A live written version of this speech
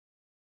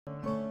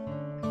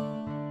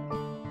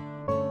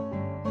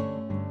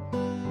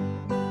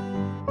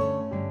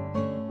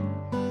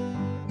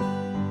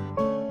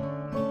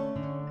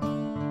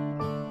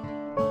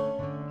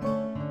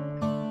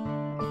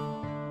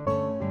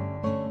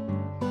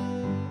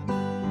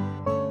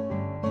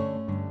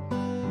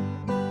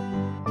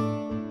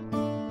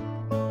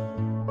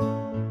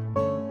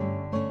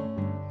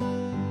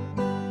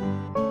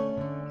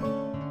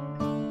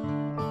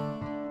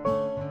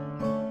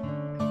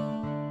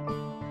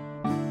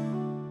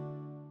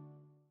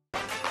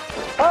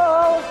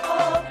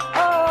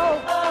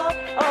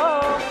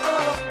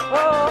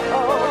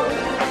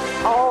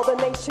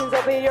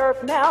of the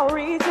earth now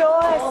rejoice.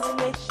 All the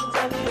nations of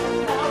the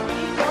earth now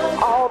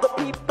rejoice. All the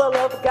people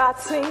of God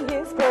sing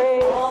his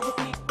praise. All the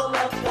people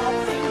of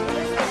God sing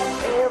his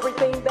praise.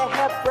 Everything that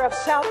hath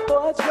breath shout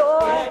for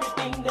joy.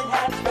 Everything that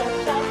has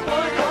breath shout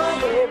for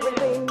joy.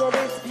 Everything that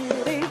is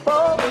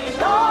beautiful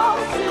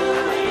belongs to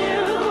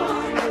you.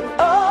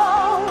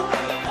 Oh,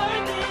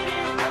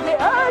 the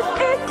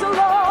earth is the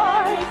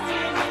Lord's.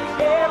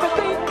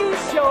 Everything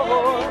is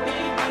yours.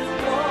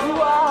 You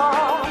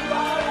are.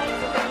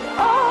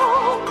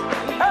 Oh,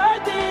 the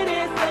earth it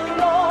is the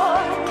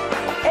Lord.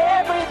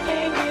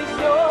 Everything is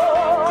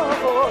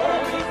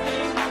yours.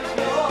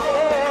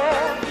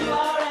 Yeah. You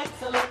are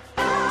excellent.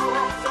 How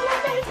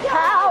excellent is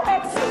your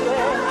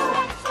name. How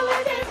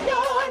excellent is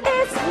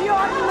your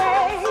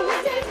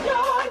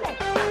name.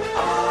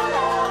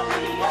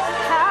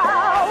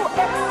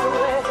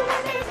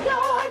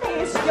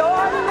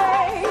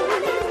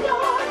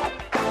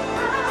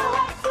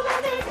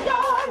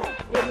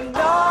 In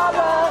all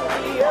of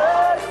the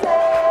earth,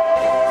 say,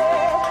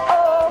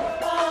 oh,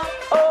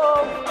 oh,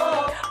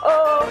 oh,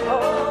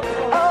 oh,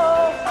 oh,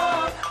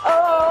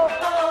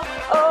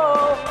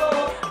 oh,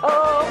 oh,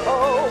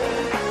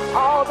 oh.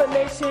 All the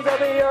nations of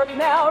the earth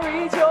now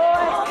rejoice.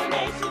 All the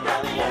nations of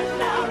the earth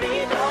now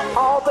rejoice.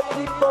 All the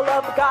people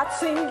of God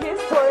sing his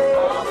praise.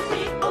 All the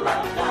people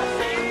of God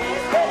sing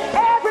his praise.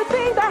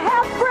 Everything that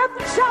has breath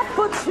shout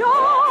for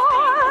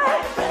joy.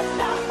 Breath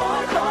shout for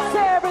joy.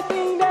 Say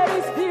everything that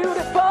is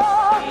beautiful.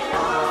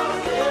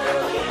 Belongs to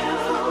you.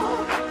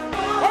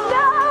 And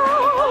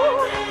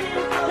now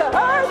the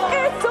earth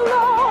is the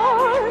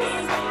Lord's.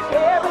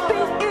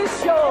 Everything is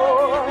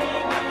yours.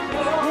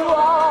 You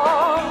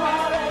are.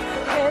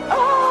 And oh,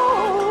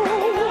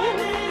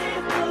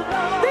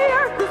 the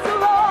earth is the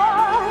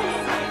Lord's.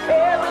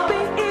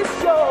 Everything is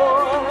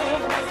yours.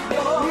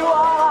 You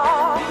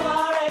are. You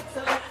are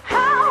excellent.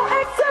 How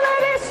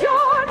excellent is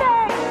your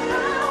name.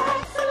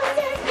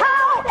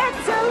 How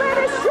excellent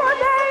is your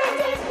name.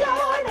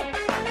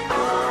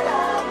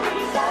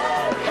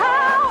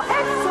 How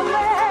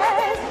excellent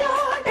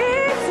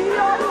is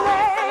your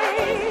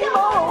name,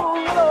 oh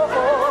Lord.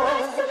 How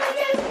excellent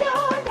is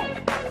your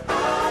name,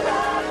 oh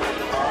Lord.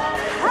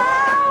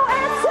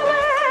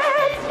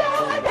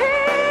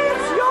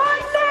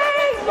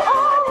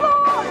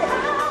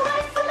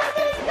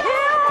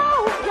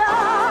 Oh God.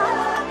 How excellent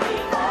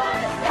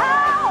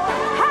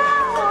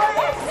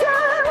is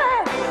your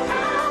name.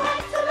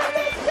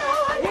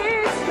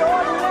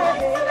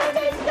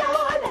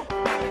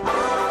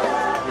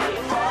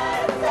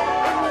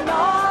 And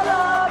all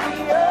of the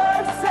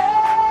earth say,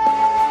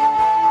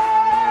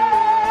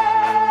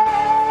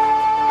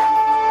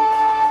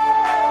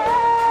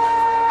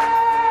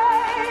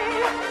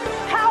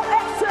 how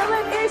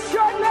excellent is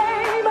your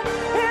name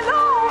in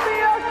all the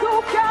earth,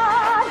 oh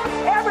God.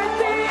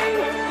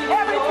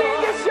 Everything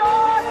is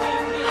yours.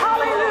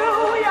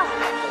 Hallelujah.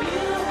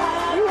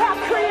 You have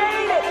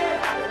created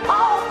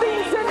all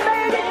things and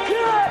made it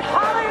good.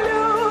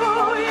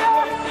 Hallelujah.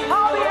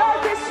 All the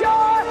earth is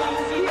yours.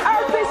 The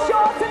earth is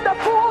yours and the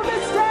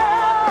fullness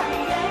thereof.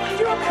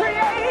 You're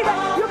creator,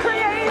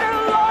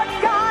 Lord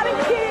God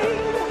and King.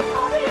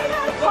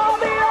 All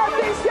the earth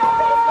is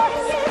yours.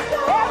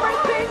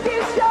 Everything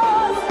is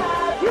yours.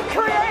 You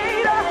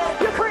creator,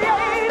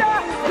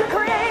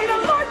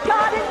 Lord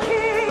God and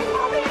King.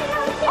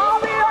 All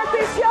the earth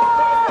is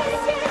yours.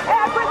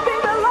 Everything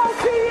belongs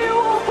to you,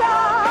 oh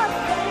God.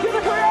 You're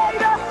the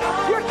creator,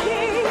 you're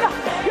King,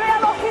 you're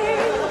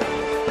Elohim.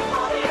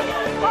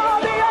 All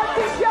the earth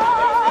is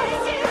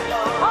yours.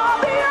 All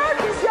the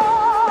earth is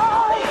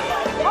yours.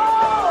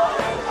 All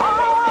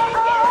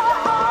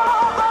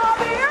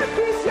the earth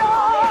is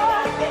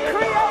yours.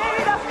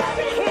 Creator,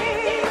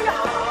 King,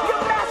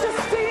 your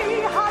majesty.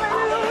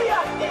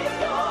 Hallelujah.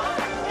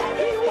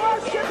 We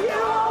worship you,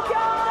 oh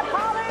God.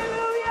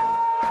 Hallelujah.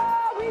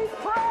 We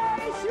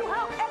praise you.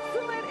 How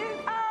excellent is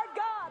our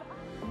God.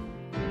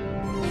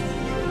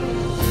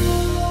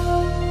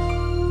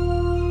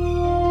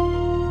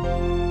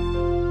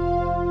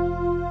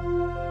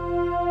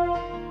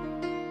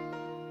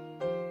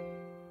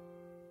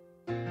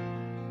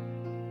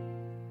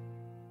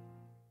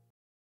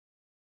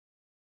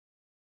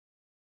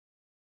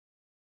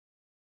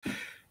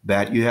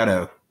 That you had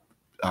a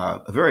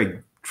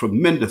very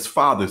tremendous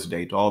Father's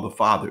Day to all the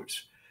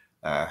fathers.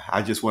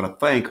 I just want to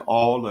thank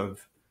all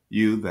of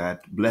you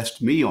that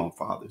blessed me on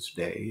Father's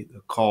Day,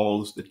 the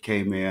calls that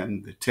came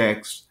in, the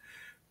texts,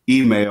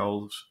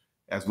 emails,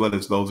 as well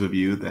as those of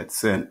you that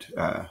sent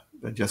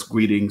just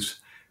greetings.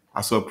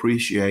 I so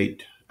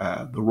appreciate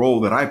the role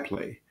that I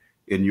play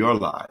in your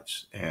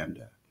lives.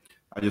 And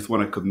I just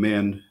want to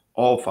commend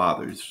all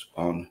fathers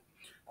on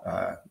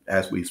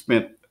as we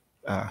spent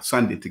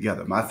Sunday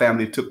together. My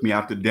family took me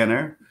out to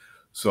dinner,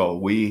 so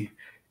we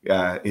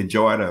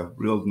enjoyed a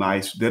real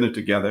nice dinner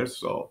together.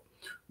 So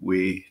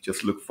we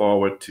just look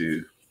forward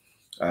to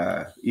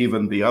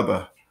even the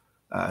other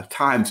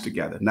times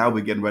together. Now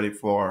we're getting ready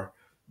for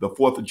the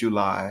 4th of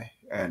July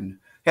and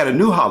had a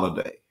new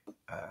holiday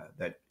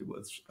that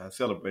was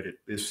celebrated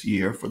this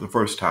year for the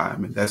first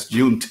time, and that's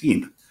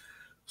Juneteenth.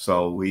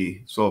 So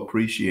we so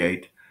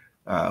appreciate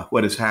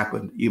what has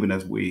happened, even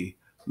as we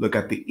look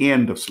at the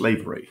end of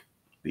slavery,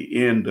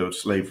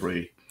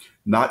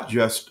 not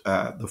just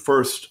the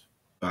first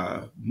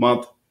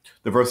month,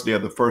 the first day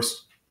of the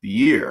first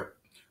year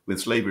when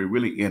slavery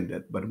really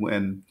ended, but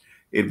when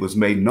it was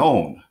made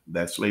known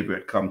that slavery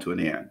had come to an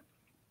end.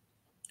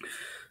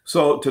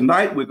 So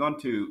tonight we're going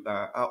to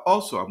I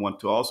want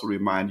to also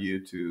remind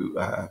you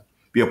to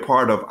be a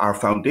part of our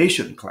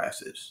foundation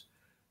classes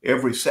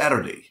every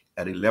Saturday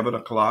at 11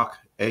 o'clock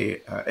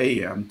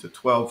a.m. to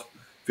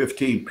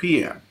 12:15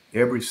 p.m.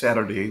 Every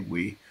Saturday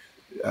we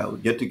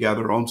get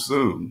together on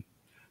Zoom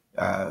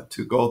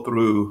to go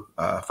through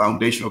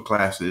foundational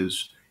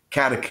classes,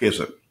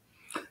 catechism.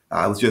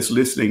 I was just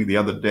listening the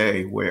other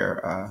day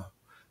where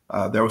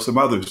there were some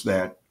others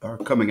that are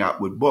coming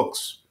out with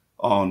books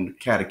on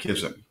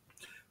catechism.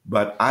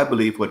 But I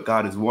believe what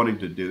God is wanting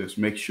to do is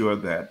make sure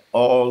that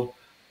all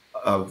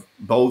of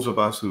those of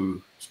us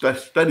who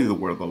study the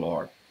word of the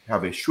Lord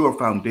have a sure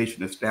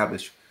foundation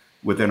established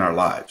within our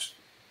lives.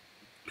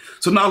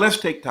 So now let's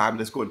take time.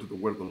 Let's go into the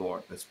word of the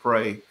Lord. Let's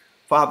pray.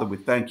 Father, we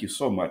thank you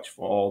so much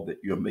for all that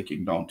you're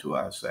making known to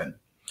us. And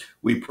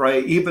we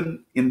pray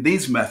even in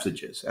these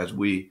messages as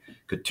we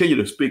continue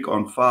to speak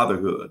on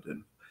fatherhood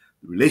and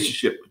the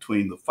relationship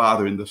between the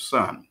Father and the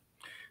Son,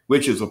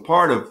 which is a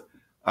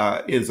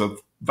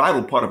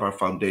vital part of our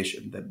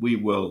foundation, that we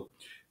will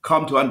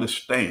come to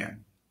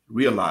understand,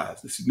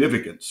 realize the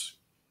significance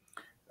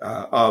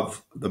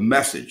of the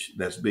message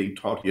that's being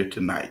taught here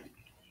tonight.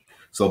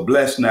 So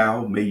bless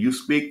now, may you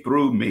speak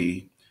through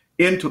me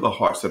into the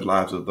hearts and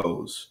lives of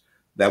those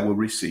that will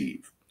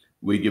receive.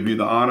 We give you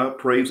the honor,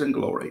 praise, and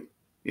glory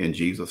in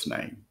Jesus'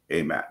 name.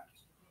 Amen.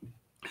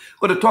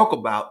 We're going to talk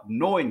about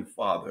knowing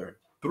Father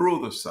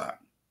through the Son.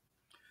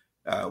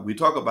 We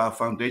talk about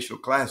foundational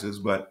classes,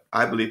 but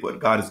I believe what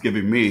God has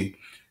given me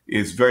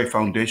is very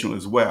foundational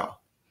as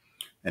well.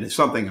 And it's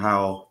something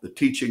how the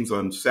teachings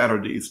on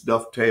Saturdays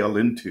dovetail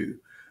into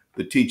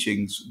the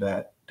teachings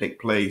that take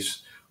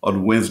place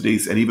on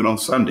Wednesdays and even on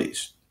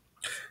Sundays.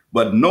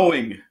 But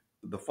knowing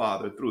the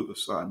Father through the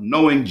Son,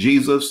 knowing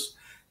Jesus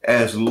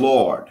as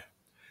Lord,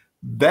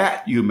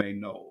 that you may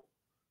know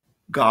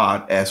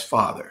God as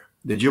Father.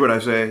 Did you hear what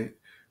I say?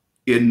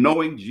 In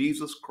knowing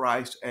Jesus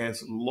Christ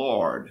as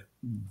Lord,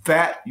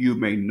 that you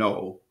may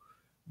know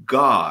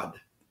God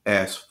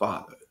as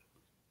Father.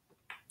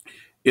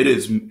 It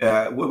is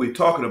what we're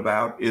talking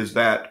about is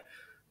that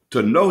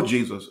to know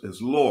Jesus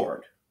as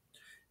Lord,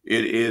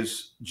 it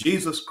is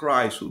Jesus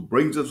Christ who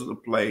brings us to the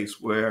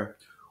place where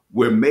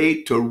we're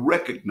made to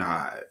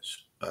recognize,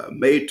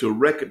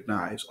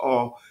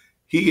 or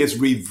he is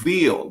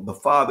revealed. The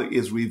Father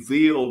is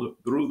revealed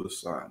through the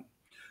Son.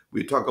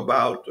 We talk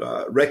about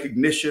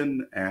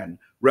recognition and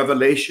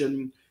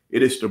revelation.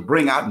 It is to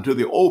bring out into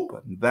the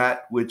open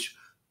that which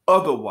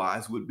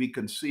otherwise would be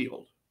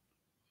concealed.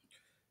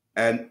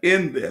 And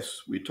in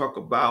this, we talk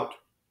about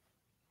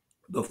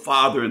the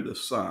Father and the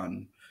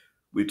Son.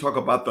 We talk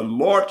about the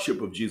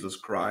Lordship of Jesus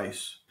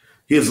Christ.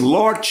 His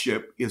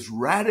Lordship is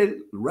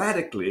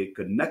radically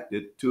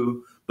connected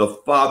to the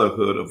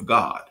fatherhood of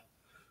God.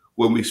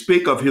 When we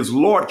speak of his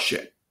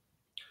Lordship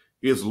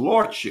is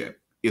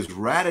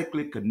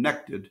radically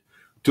connected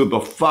to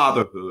the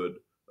fatherhood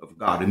of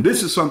God. And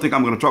this is something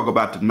I'm going to talk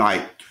about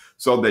tonight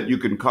so that you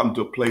can come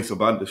to a place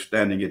of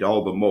understanding it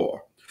all the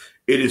more.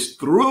 It is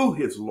through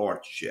his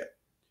Lordship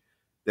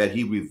that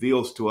he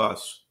reveals to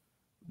us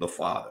the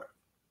Father.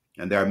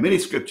 And there are many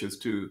scriptures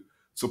to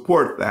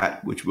support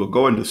that, which we'll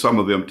go into some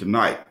of them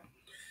tonight.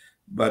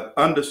 But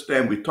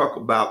understand, we talk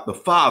about the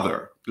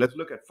Father. Let's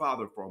look at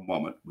Father for a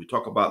moment. We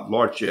talk about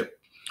Lordship,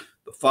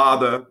 the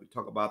Father. We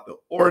talk about the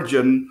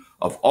origin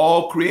of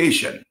all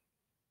creation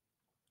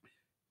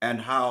and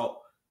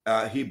how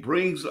he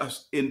brings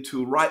us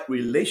into right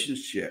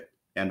relationship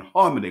and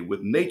harmony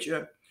with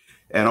nature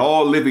and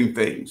all living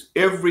things.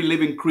 Every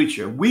living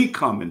creature, we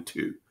come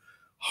into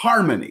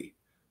harmony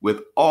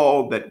with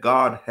all that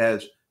God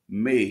has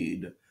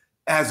made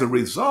as a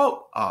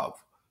result of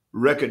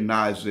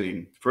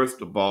recognizing,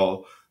 first of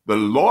all, the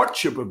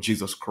Lordship of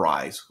Jesus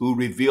Christ, who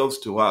reveals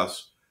to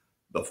us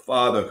the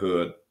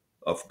fatherhood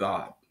of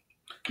God.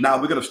 Now,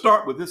 we're going to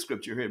start with this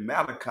scripture here in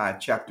Malachi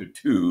chapter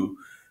 2,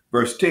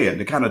 verse 10,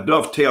 to kind of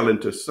dovetail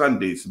into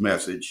Sunday's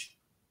message.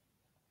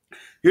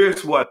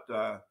 Here's what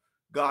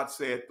God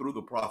said through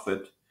the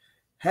prophet: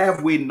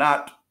 Have we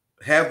not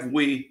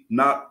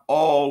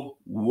all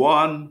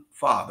one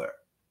Father?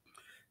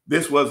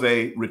 This was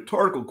a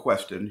rhetorical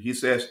question. He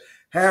says,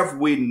 have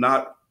we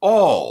not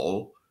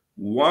all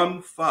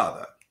one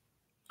Father?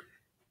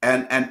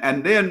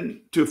 And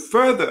then to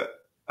further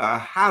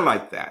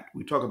highlight that,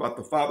 we talk about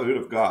the fatherhood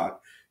of God.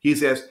 He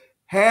says,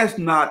 has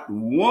not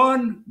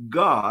one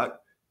God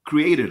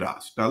created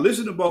us? Now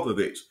listen to both of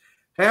these.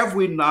 Have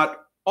we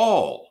not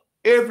all,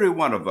 every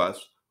one of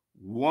us,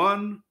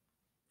 one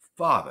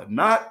Father?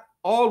 Not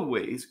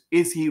always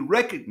is he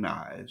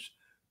recognized,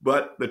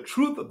 but the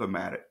truth of the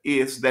matter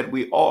is that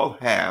we all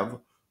have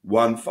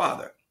one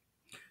Father.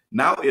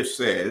 Now it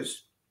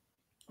says,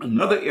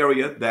 another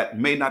area that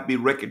may not be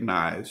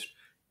recognized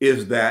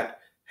is that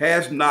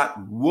has not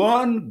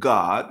one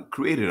God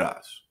created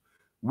us?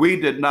 We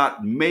did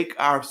not make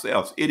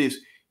ourselves. It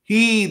is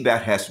he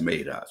that has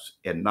made us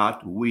and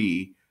not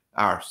we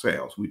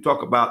ourselves. We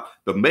talk about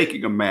the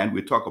making of man.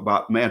 We talk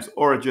about man's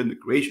origin, the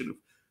creation of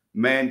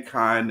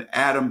mankind,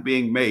 Adam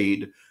being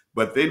made.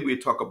 But then we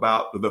talk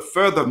about the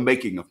further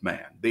making of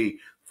man, the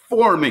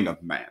forming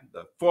of man,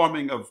 the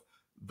forming of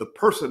the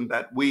person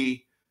that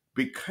we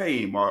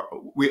became or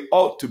we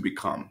ought to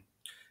become.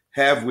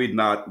 Have we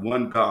not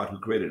one God who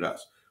created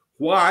us?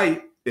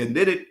 Why? And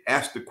then it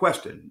asks the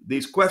question,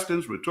 these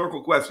questions,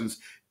 rhetorical questions,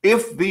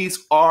 if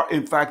these are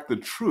in fact the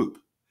truth,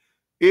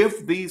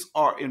 if these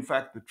are in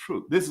fact the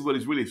truth, this is what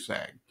he's really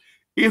saying.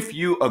 If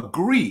you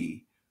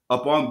agree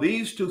upon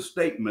these two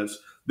statements,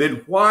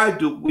 then why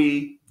do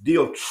we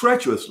deal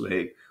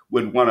treacherously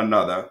with one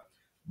another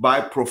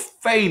by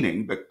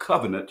profaning the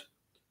covenant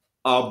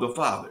of the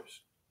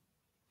fathers?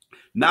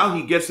 Now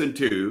he gets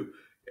into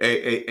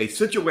a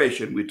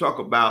situation. We talk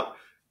about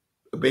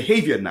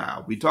behavior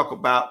now. We talk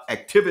about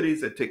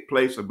activities that take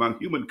place among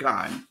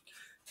humankind.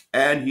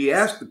 And he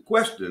asked the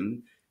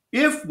question,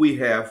 if we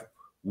have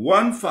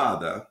one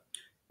Father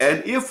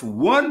and if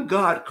one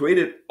God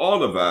created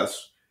all of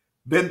us,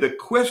 then the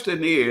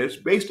question is,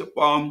 based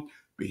upon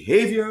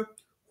behavior,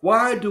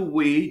 why do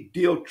we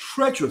deal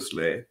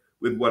treacherously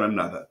with one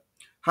another?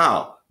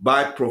 How?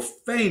 By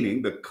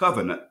profaning the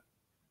covenant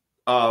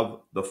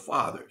of the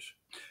fathers.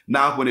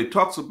 Now, when it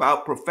talks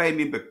about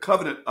profaning the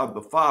covenant of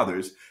the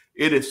fathers,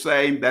 it is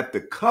saying that the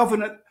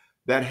covenant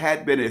that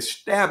had been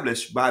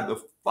established by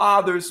the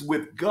fathers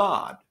with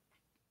God,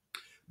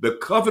 the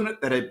covenant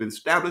that had been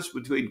established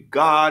between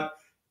God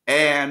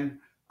and,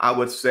 I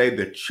would say,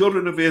 the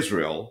children of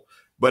Israel,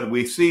 but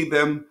we see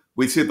the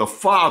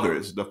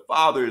fathers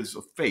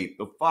of faith,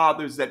 the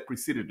fathers that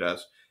preceded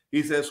us.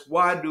 He says,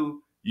 why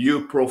do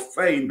you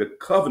profane the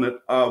covenant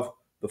of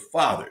the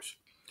fathers?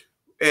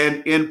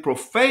 And in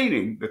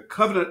profaning the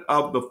covenant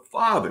of the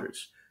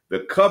fathers,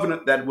 the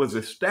covenant that was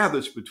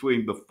established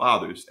between the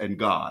fathers and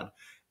God,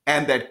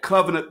 and that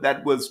covenant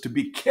that was to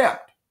be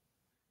kept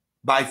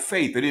by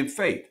faith and in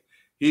faith,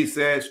 he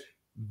says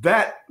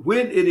that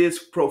when it is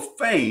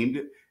profaned,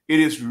 it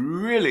is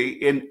really,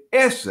 in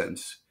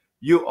essence,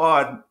 you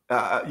are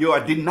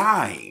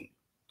denying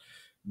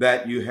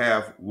that you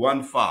have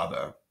one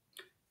Father,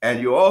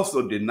 and you're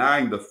also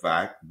denying the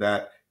fact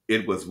that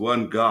it was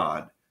one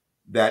God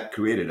that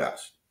created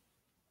us.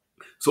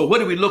 So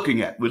what are we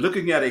looking at? We're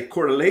looking at a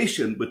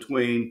correlation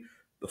between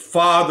the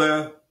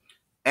Father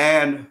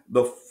and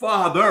the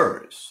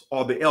fathers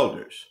or the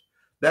elders.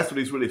 That's what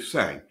he's really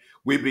saying.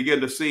 We begin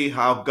to see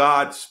how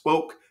God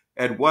spoke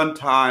at one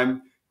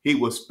time. He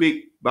will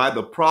speak by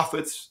the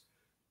prophets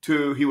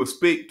he will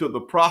speak to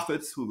the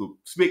prophets, who will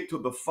speak to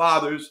the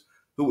fathers,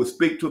 who will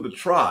speak to the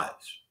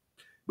tribes.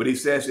 But he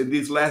says in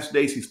these last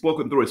days, he's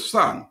spoken through his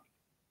son.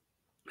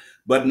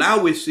 But now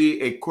we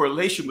see a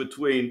correlation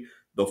between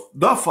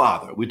the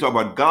Father. We talk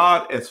about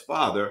God as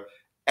Father,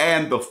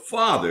 and the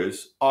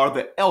fathers are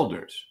the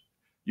elders.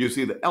 You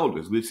see, the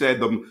elders. We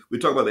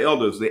talk about the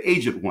elders, the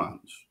aged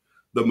ones,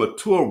 the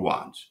mature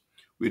ones.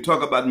 We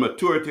talk about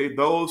maturity,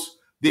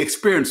 the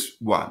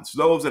experienced ones,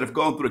 those that have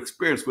gone through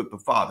experience with the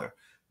Father.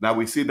 Now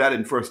we see that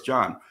in 1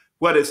 John.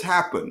 What has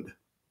happened?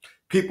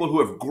 People who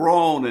have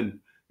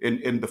grown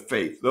in the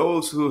faith,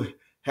 those who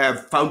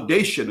have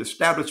foundation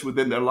established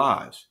within their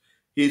lives.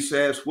 He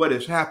says what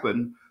has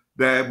happened,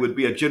 there would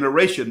be a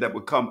generation that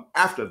would come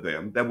after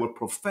them that would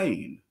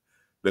profane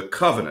the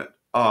covenant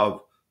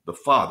of the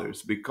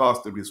fathers,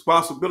 because the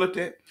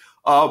responsibility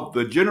of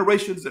the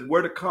generations that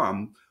were to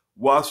come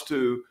was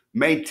to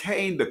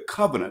maintain the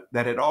covenant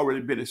that had already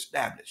been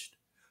established.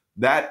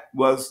 That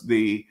was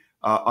the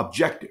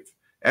objective.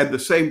 And the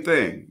same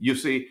thing, you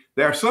see,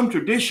 there are some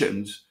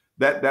traditions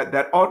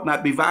that ought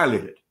not be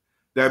violated.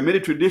 There are many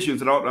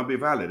traditions that ought not be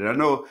violated. I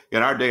know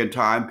in our day and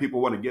time,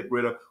 people want to get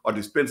rid of or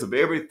dispense of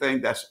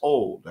everything that's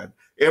old and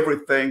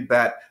everything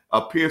that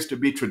appears to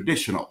be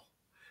traditional.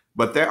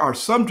 But there are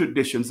some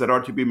traditions that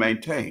are to be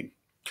maintained.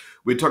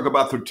 We talk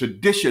about the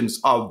traditions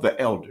of the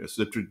elders,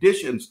 the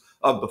traditions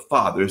of the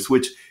fathers,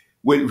 which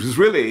was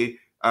really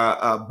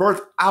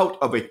birthed out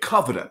of a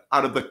covenant,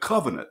 out of the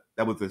covenant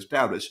that was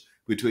established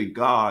between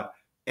God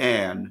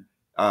and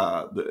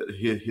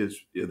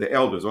the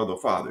elders or the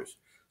fathers.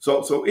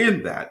 So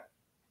in that,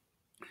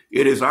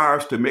 it is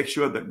ours to make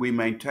sure that we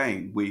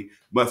maintain. We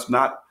must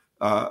not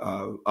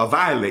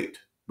violate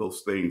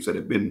those things that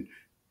have been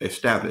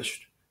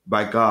established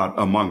by God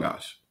among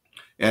us.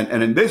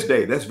 And in this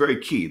day, that's very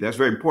key. That's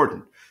very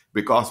important,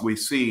 because we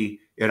see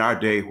in our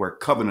day where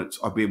covenants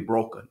are being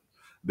broken.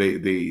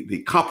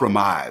 The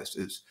compromise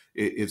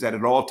is at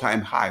an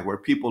all-time high, where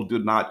people do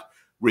not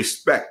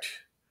respect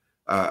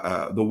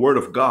the word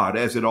of God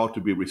as it ought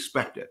to be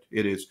respected.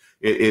 It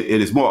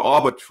is more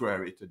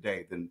arbitrary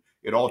today than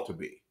it ought to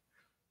be.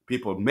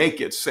 People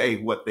make it say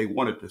what they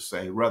want it to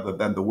say rather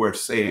than the word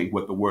saying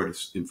what the word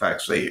is in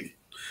fact saying.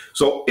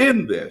 So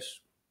in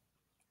this,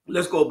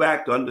 Let's go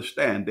back to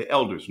understand the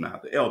elders now,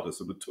 the elders,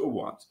 the mature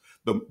ones.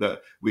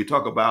 We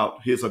talk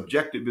about his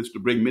objective is to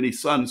bring many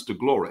sons to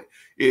glory.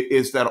 It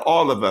is that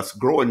all of us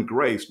grow in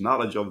grace,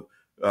 knowledge of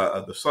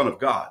the Son of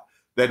God,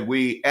 that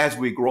we, as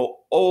we grow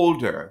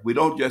older, we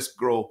don't just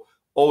grow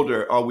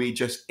older or we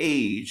just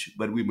age,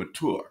 but we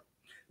mature.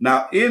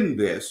 Now, in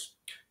this,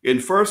 in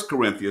First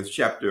Timothy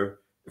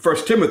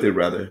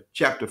rather,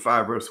 chapter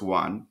 5, verse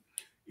 1,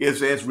 it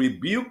says,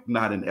 rebuke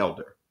not an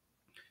elder.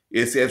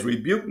 It says,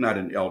 rebuke not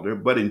an elder,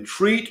 but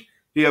entreat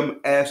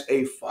him as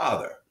a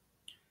father,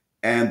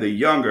 and the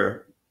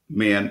younger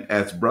men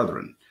as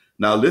brethren.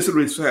 Now, listen to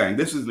what it's saying.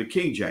 This is the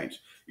King James.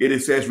 It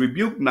says,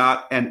 rebuke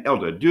not an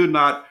elder. Do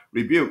not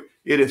rebuke.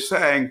 It is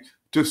saying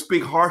to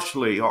speak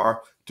harshly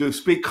or to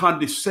speak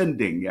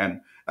condescending.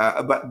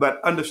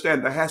 But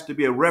understand there has to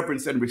be a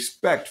reverence and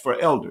respect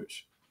for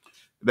elders.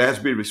 There has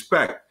to be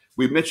respect.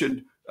 We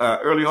mentioned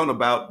early on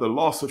about the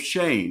loss of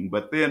shame,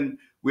 but then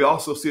we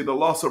also see the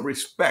loss of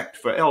respect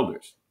for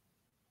elders.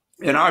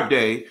 In our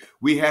day,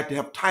 we had to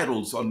have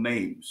titles on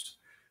names.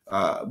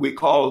 We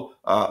call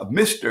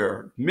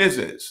Mr.,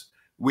 Mrs.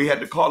 We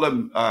had to call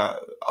them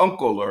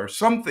uncle or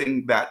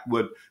something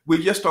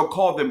we just don't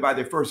call them by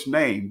their first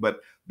name, but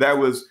there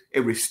was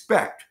a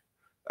respect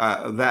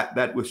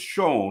that was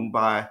shown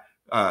by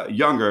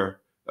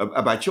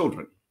by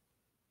children.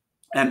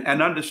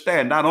 And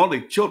understand, not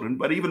only children,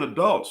 but even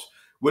adults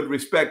would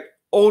respect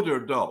older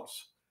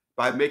adults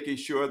by making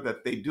sure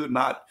that they do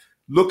not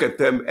look at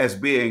them as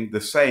being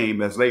the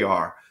same as they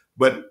are,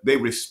 but they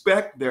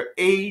respect their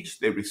age,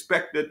 they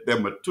respected their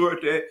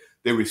maturity,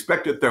 they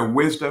respected their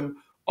wisdom.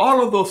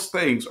 All of those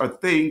things are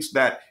things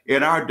that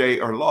in our day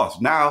are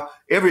lost. Now,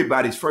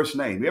 everybody's first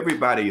name,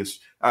 everybody is,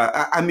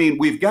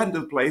 we've gotten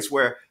to the place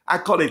where I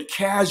call it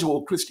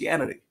casual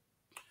Christianity.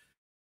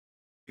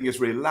 It's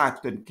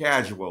relaxed and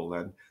casual,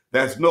 and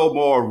there's no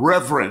more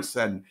reverence.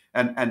 And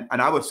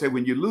I would say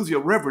when you lose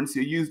your reverence,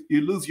 you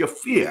lose your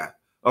fear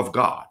of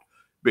God,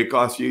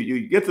 because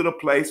you get to the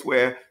place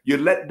where you're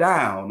let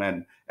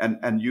down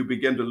and you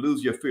begin to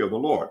lose your fear of the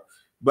Lord.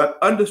 But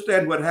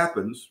understand what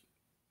happens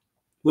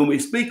when we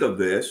speak of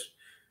this.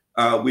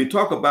 We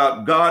talk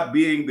about God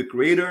being the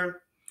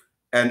creator,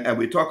 and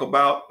we talk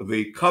about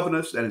the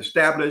covenants and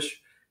established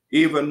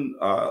even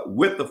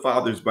with the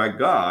fathers by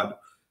God.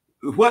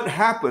 What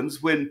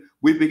happens when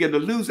we begin to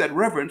lose that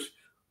reverence?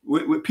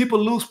 People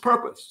lose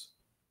purpose.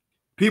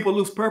 People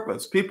lose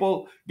purpose.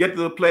 People get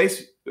to the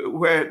place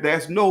where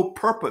there's no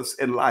purpose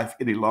in life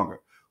any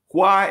longer.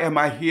 Why am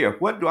I here?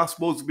 What do I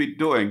supposed to be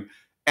doing?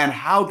 And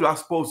how do I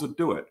supposed to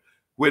do it?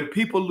 When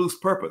people lose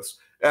purpose,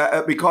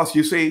 because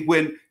you see,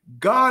 when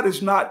God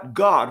is not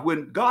God,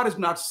 when God is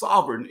not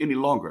sovereign any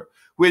longer,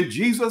 when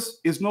Jesus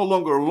is no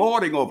longer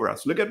lording over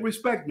us, look at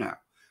respect now.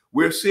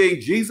 We're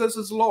seeing Jesus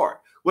as Lord.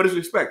 What is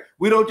respect?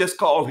 We don't just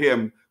call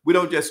him, we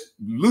don't just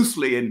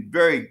loosely and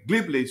very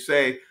glibly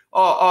say,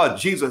 oh,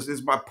 Jesus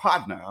is my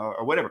partner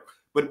or whatever.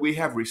 But we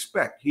have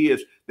respect. He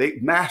is the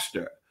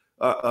master,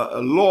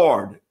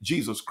 Lord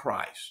Jesus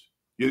Christ.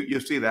 You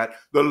see that?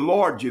 The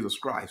Lord Jesus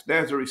Christ.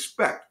 There's a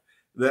respect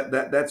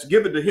that's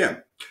given to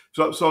him.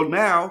 So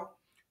now,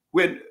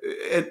 and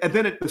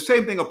then the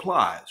same thing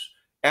applies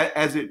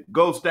as it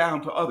goes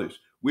down to others.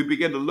 We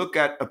begin to look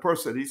at a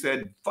person. He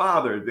said,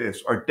 Father,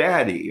 this, or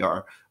Daddy,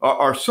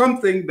 or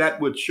something that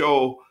would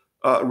show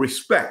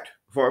respect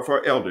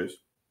for elders.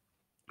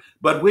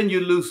 But when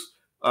you lose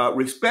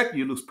respect,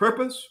 you lose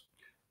purpose.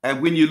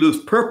 And when you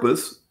lose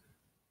purpose,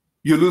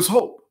 you lose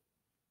hope.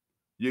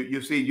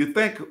 You see, you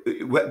think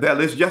that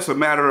it's just a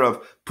matter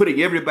of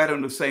putting everybody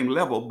on the same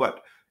level,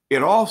 but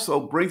it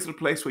also brings to a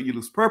place where you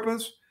lose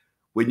purpose.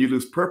 When you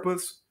lose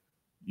purpose,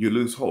 you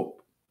lose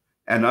hope.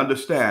 And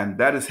understand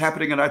that is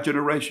happening in our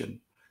generation,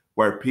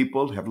 where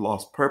people have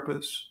lost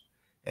purpose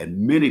and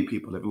many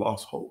people have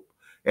lost hope.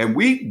 And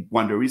we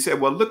wonder, we say,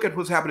 well, look at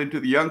what's happening to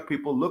the young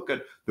people. Look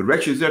at the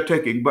directions they're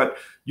taking. But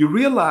you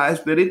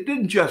realize that it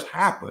didn't just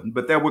happen,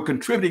 but there were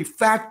contributing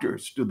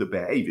factors to the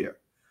behavior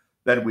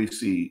that we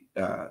see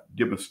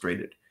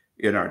demonstrated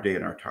in our day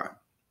and our time.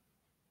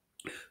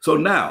 So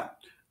now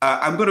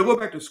I'm going to go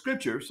back to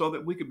scripture so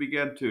that we can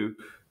begin to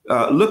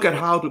look at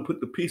how to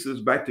put the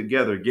pieces back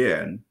together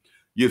again.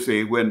 You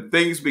see, when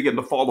things begin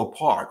to fall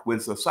apart, when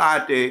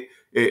society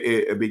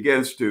it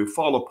begins to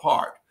fall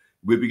apart,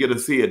 we begin to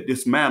see a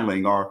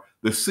dismantling, or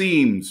the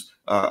seams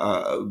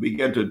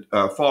begin to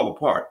fall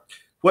apart.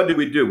 What do?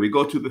 We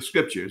go to the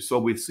scriptures, so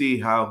we see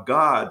how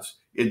God's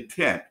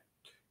intent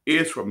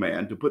is for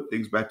man to put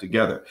things back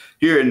together.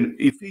 Here in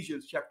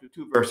Ephesians chapter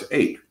 2, verse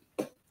 8,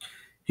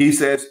 he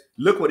says,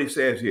 look what he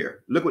says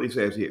here. Look what he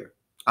says here.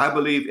 I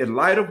believe in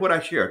light of what I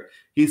shared,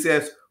 he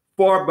says,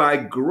 for by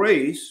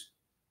grace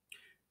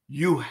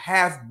you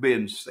have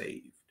been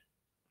saved.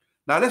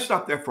 Now let's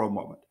stop there for a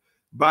moment.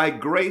 By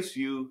grace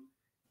you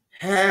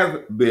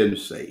have been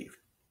saved.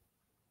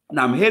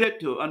 Now I'm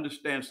headed to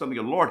understand something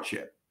of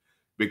lordship,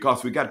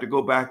 because we got to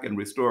go back and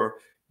restore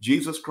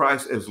Jesus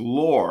Christ as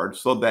Lord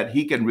so that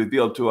he can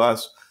reveal to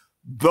us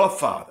the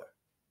Father.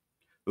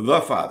 The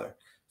Father.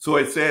 So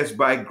it says,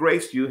 by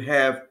grace you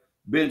have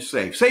been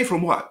saved. Saved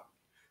from what?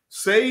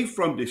 saved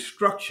from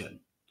destruction,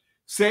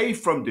 saved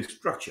from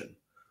destruction.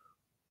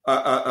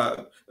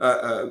 What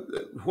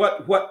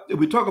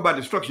we talk about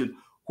destruction,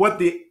 what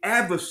the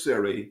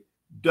adversary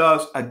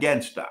does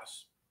against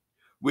us.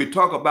 We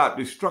talk about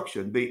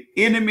destruction. The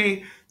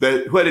enemy,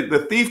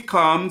 the thief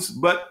comes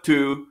but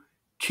to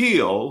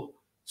kill,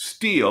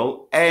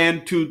 steal,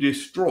 and to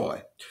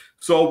destroy.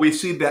 So we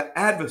see the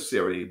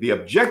adversary. The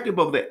objective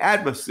of the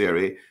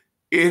adversary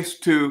is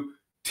to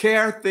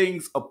tear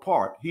things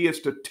apart. He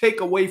is to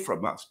take away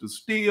from us, to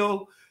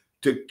steal,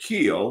 to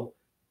kill,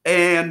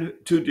 and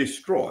to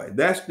destroy.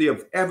 That's the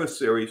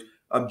adversary's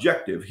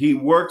objective. He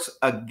works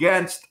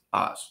against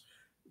us.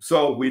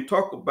 So we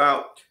talk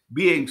about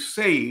being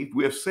saved.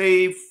 We're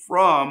saved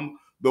from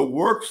the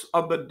works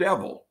of the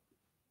devil.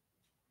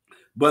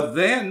 But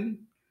then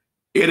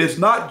it is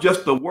not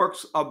just the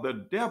works of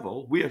the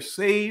devil. We are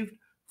saved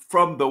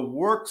from the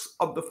works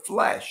of the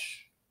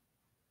flesh.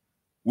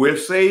 We're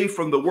saved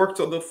from the works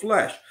of the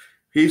flesh.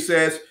 He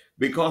says,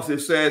 because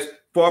it says,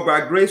 for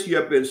by grace you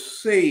have been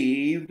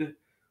saved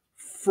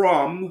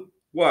from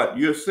what?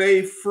 You're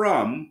saved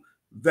from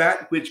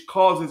that which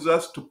causes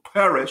us to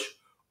perish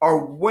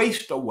or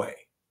waste away.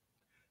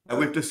 And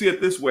we have to see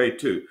it this way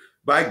too.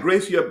 By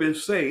grace you have been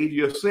saved.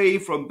 You're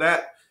saved from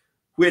that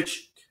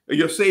which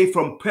you're saved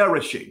from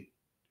perishing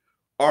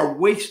or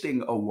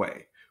wasting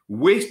away,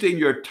 wasting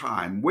your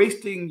time,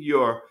 wasting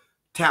your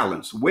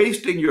talents,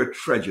 wasting your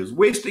treasures,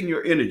 wasting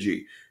your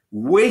energy,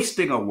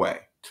 wasting away.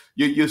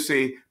 You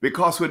see,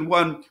 because when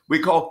one we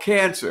call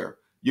cancer,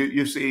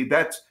 you see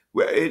that's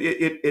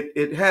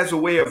it has a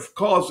way of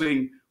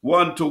causing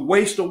one to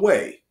waste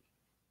away.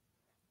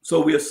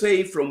 So we are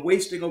saved from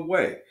wasting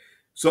away.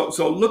 So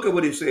look at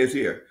what he says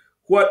here.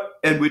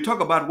 And we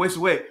talk about waste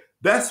away.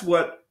 That's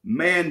what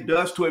man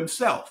does to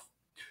himself.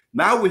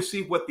 Now we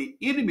see what the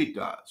enemy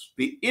does.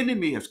 The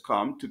enemy has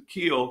come to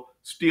kill,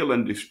 steal,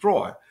 and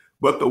destroy.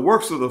 But the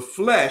works of the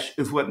flesh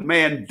is what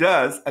man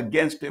does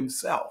against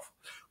himself.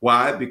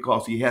 Why?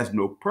 Because he has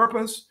no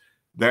purpose,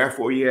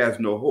 therefore he has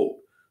no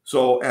hope.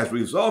 So as a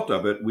result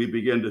of it, we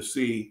begin to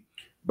see,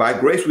 by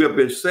grace we have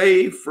been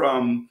saved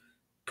from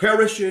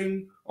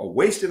perishing or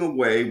wasting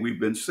away. We've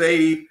been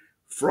saved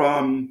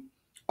from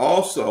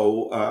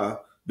also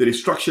the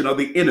destruction of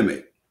the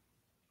enemy.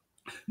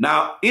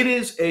 Now, it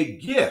is a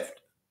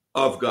gift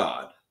of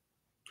God.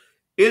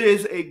 It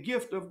is a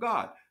gift of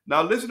God.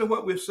 Now, listen to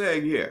what we're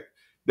saying here,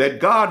 that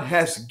God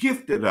has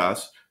gifted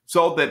us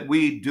so that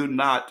we do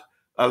not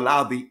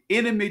allow the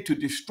enemy to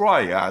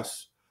destroy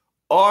us,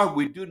 or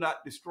we do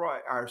not destroy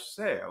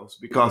ourselves,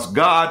 because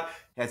God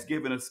has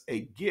given us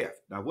a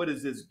gift. Now, what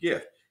is this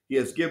gift? He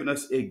has given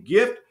us a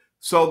gift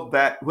so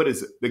that, what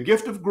is it? The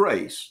gift of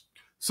grace,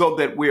 so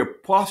that we're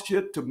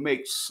postured to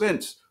make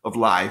sense of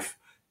life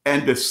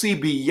and to see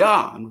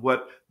beyond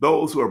what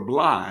those who are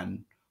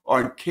blind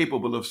are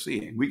incapable of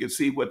seeing. We can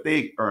see what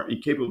they are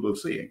incapable of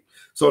seeing.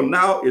 So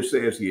now it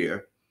says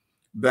here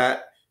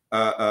that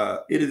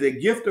it is a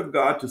gift of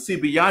God to see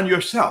beyond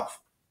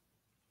yourself.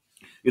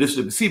 It is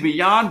to see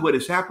beyond what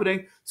is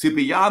happening, see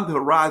beyond the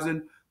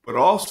horizon, but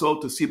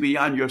also to see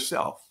beyond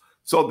yourself,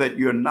 so that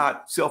you're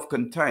not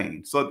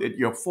self-contained, so that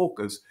your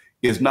focus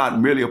is not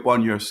merely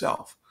upon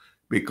yourself.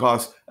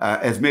 Because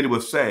as many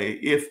would say,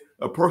 if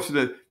a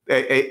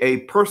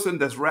person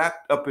that's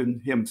wrapped up in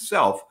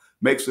himself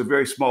makes a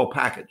very small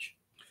package.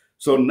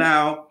 So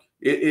now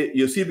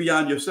you see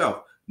beyond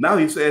yourself. Now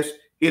he says,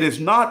 it is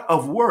not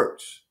of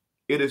works.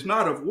 It is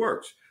not of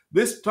works.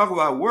 This talk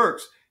about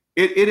works,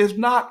 it is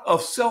not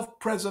of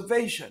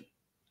self-preservation.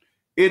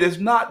 It is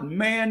not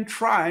man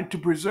trying to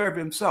preserve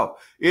himself.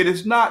 It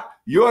is not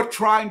you're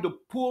trying to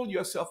pull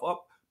yourself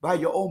up by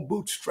your own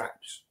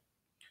bootstraps.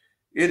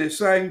 It is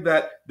saying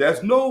that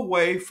there's no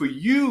way for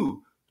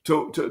you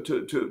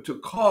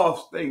to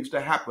cause things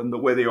to happen the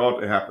way they ought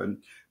to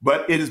happen,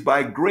 but it is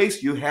by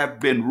grace you have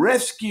been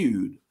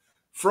rescued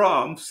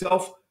from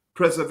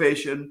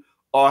self-preservation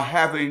or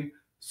having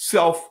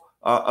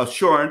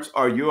self-assurance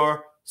or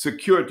your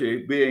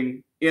security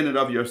being in and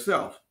of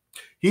yourself.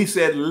 He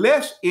said,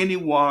 lest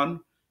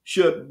anyone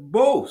should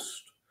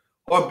boast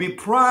or be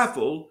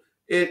prideful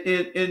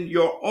in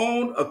your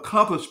own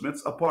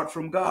accomplishments apart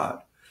from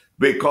God.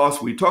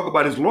 Because we talk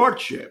about his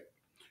lordship.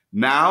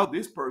 Now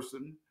this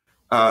person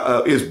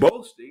is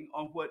boasting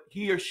on what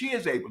he or she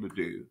is able to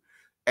do.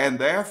 And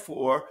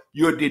therefore,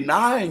 you're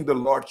denying the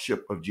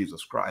lordship of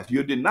Jesus Christ.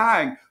 You're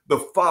denying the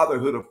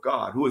fatherhood of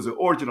God, who is the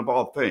origin of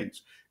all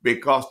things,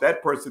 because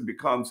that person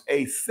becomes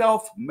a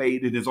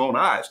self-made, in his own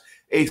eyes,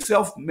 a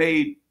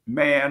self-made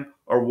man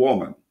or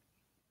woman.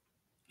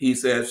 He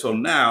says, so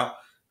now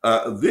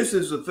this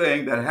is the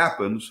thing that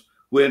happens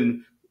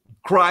when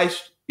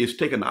Christ is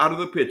taken out of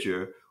the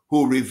picture,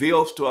 who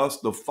reveals to us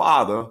the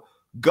Father,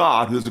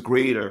 God, who is the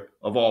creator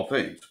of all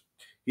things.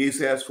 He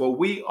says, for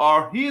we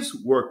are his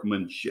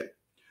workmanship.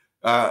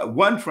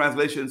 One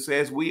translation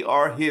says we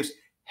are his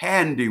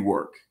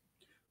handiwork.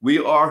 We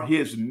are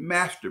his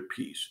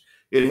masterpiece.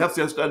 It helps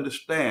us to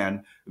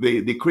understand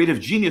the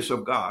creative genius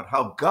of God,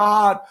 how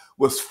God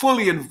was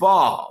fully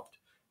involved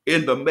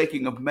in the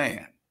making of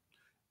man.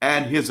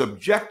 And his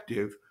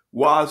objective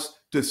was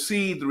to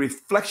see the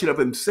reflection of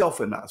himself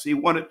in us. He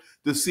wanted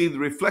to see the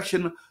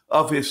reflection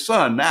of his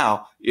son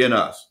now in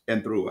us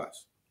and through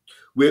us.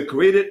 We're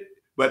created,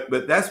 but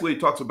that's what he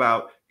talks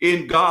about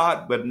in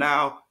God, but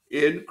now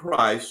in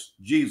Christ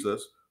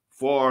Jesus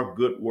for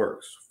good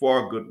works,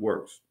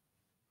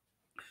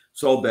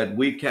 so that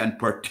we can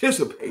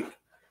participate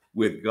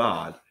with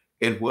God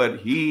in what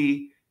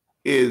he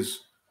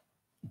is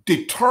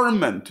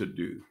determined to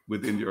do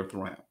within the earth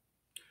realm.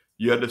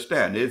 You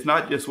understand? It's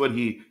not just what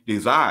he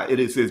desires. It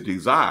is his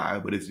desire,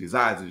 but his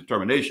desire is his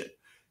determination.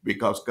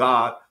 Because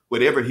God,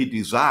 whatever he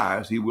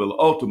desires, he will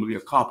ultimately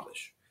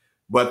accomplish.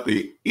 But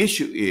the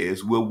issue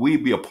is, will we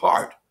be a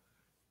part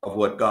of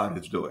what God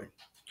is doing?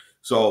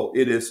 So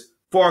it is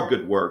for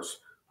good works,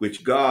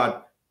 which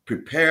God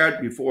prepared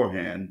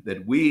beforehand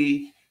that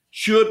we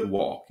should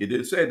walk. He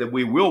didn't say that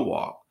we will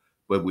walk,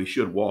 but we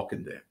should walk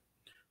in them.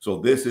 So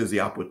this is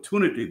the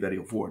opportunity that he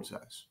affords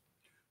us,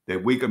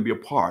 that we can be a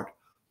part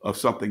of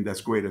something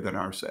that's greater than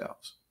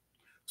ourselves.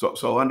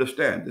 So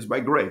understand this by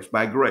grace,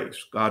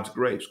 God's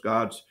grace,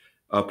 God's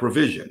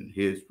provision,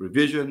 his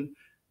provision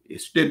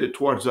extended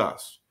towards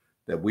us,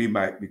 that we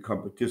might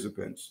become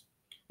participants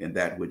in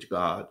that which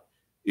God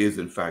is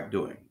in fact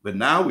doing. But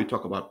now we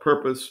talk about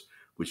purpose,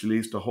 which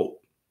leads to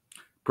hope.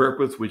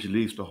 Purpose, which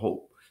leads to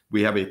hope.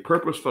 We have a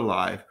purpose for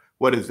life.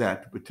 What is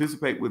that? To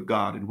participate with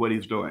God in what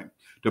he's doing,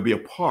 to be a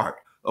part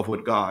of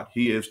what God.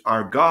 He is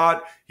our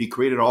God. He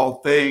created all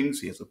things.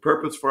 He has a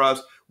purpose for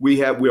us.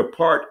 We're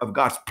part of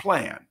God's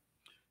plan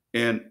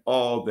in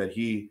all that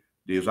he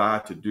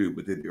desired to do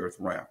within the earth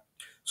realm.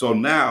 So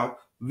now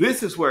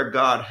this is where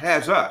God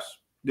has us.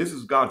 This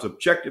is God's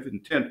objective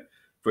intent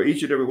for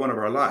each and every one of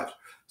our lives.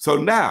 So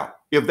now,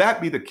 if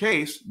that be the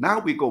case, now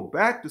we go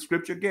back to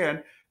scripture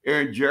again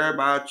in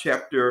Jeremiah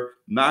chapter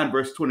 9,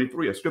 verse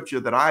 23, a scripture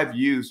that I've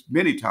used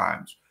many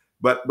times,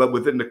 but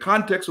within the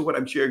context of what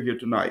I'm sharing here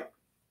tonight.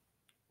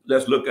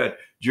 Let's look at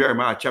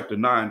Jeremiah chapter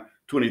 9,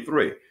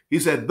 23. He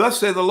said, thus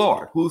says the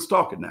Lord. Who's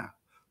talking now?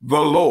 The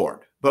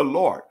Lord. The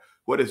Lord.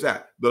 What is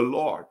that? The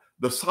Lord,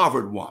 the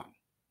sovereign one.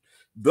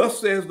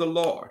 Thus says the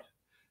Lord.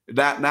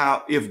 That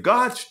now, if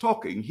God's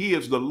talking, he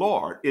is the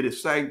Lord. It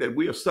is saying that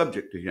we are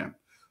subject to him,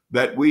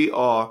 that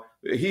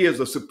he is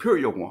the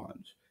superior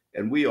ones,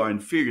 and we are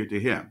inferior to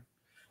him.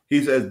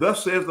 He says,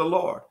 thus says the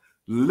Lord,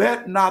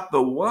 let not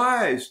the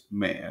wise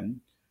man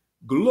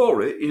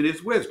glory in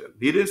his wisdom.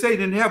 He didn't say he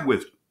didn't have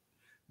wisdom.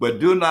 But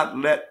do not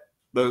let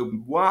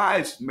the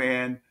wise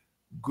man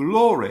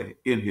glory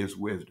in his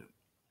wisdom.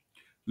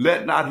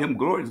 Let not him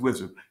glory in his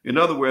wisdom. In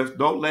other words,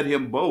 don't let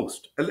him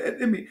boast. Let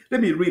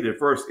me read it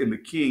first in the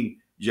King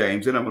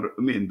James, and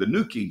the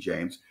New King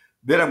James.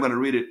 Then I'm going to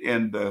read it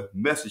in the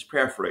Message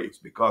paraphrase,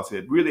 because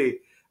it really,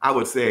 I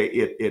would say,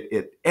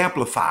 it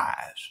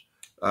amplifies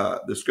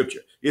the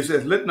scripture. It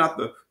says, let not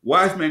the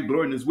wise man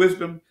glory in his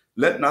wisdom.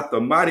 Let not the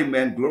mighty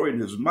man glory in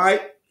his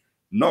might.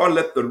 Nor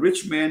let the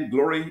rich man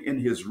glory in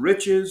his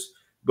riches,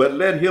 but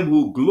let him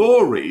who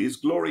glories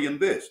glory in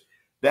this,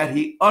 that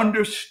he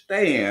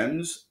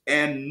understands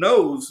and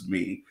knows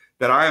me,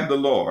 that I am the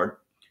Lord,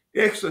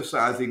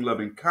 exercising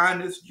loving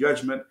kindness,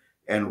 judgment,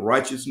 and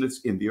righteousness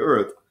in the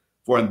earth.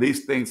 For in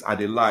these things I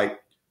delight,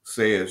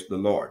 says the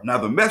Lord. Now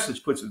the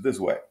Message puts it this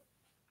way.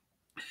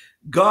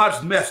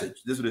 God's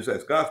message, this is what it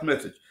says, God's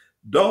message,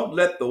 don't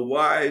let the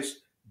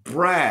wise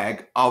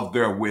brag of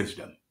their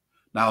wisdom.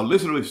 Now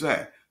listen to what he's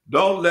saying.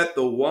 Don't let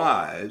the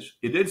wise,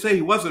 it didn't say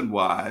he wasn't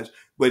wise,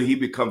 but he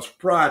becomes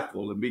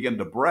prideful and begin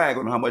to brag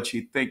on how much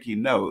he think he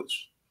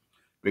knows.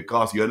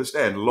 Because you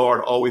understand, the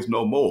Lord always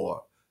know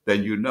more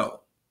than you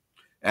know.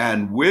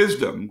 And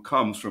wisdom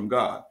comes from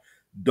God.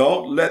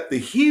 Don't let the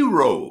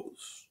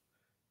heroes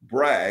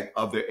brag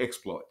of their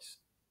exploits.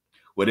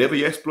 Whatever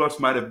your exploits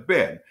might have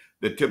been,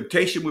 the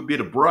temptation would be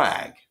to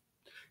brag.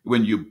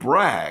 When you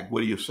brag,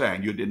 what are you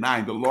saying? You're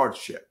denying the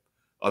lordship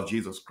of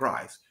Jesus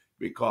Christ,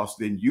 because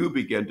then you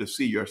begin to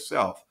see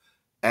yourself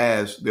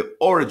as the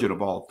origin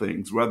of all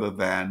things rather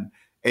than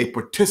a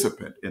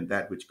participant in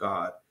that which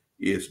God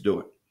is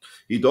doing.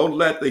 He don't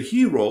let the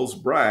heroes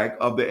brag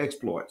of their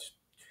exploits.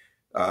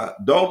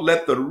 Don't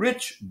let the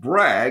rich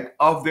brag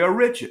of their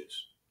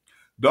riches.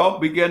 Don't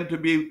begin to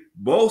be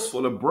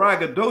boastful and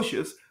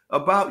braggadocious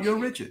about your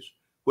riches.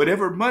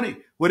 Whatever money,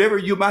 whatever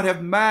you might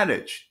have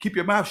managed, keep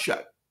your mouth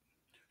shut.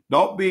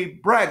 Don't be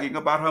bragging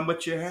about how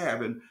much you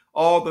have and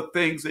all the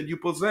things that you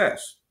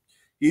possess.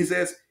 He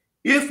says,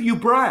 if you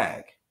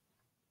brag,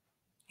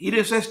 he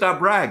didn't say stop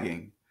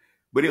bragging,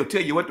 but he'll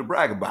tell you what to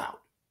brag about.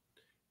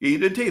 He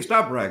didn't tell you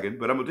stop bragging,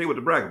 but I'm going to tell you what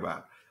to brag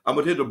about. I'm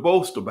going to tell you to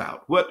boast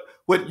about,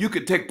 what you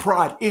can take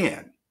pride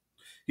in.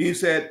 He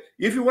said,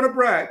 if you want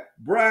to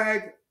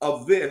brag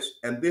of this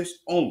and this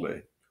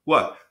only.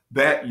 What?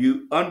 That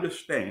you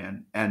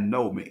understand and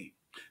know me.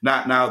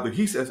 Now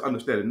he says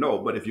understand and know,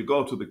 but if you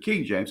go to the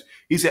King James,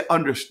 he said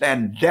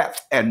understand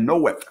depth and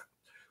knoweth,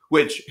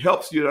 which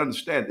helps you to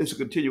understand. It's a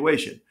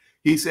continuation.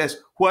 He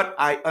says, what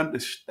I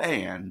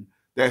understand,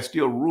 there's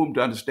still room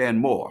to understand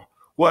more.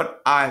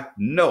 What I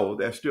know,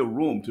 there's still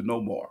room to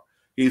know more.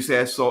 He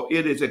says, so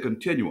it is a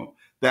continuum.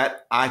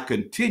 that I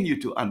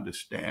continue to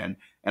understand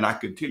and I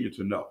continue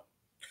to know.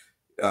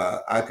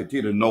 I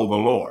continue to know the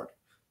Lord.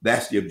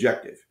 That's the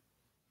objective.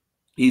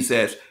 He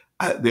says,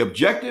 the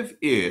objective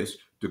is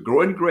to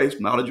grow in grace,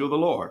 knowledge of the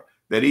Lord,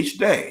 that each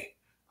day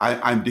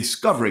I'm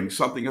discovering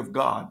something of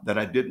God that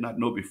I did not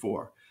know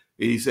before.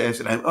 He says,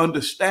 and I'm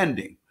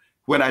understanding.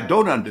 When I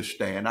don't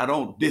understand, I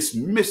don't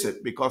dismiss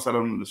it because I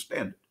don't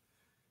understand it.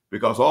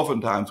 Because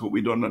oftentimes what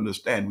we don't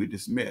understand, we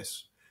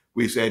dismiss.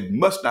 We say it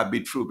must not be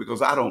true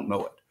because I don't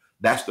know it.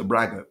 That's a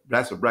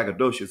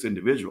braggadocious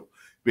individual,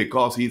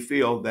 because he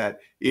feels that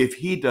if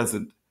he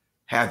doesn't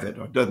have it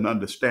or doesn't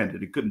understand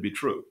it, it couldn't be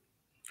true.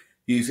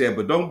 He said,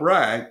 but don't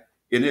brag.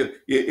 And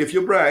if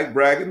you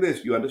brag in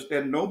this, you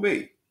understand, know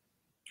me.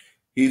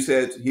 He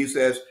says,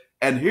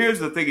 and here's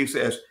the thing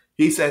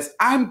he says,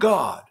 I'm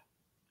God.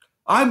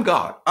 I'm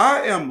God.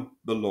 I am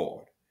the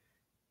Lord.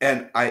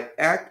 And I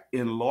act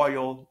in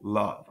loyal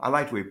love. I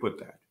like the way he put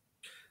that.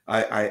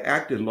 I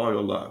act in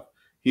loyal love.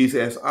 He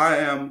says, I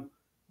am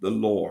the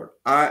Lord.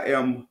 I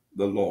am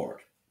the Lord.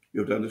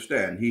 You have to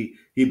understand. He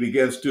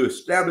begins to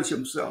establish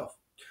himself,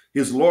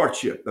 his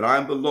lordship, that I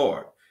am the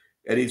Lord.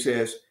 And he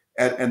says,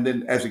 and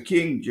then as a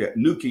king,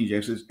 New King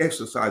James says,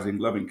 exercising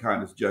loving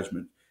kindness,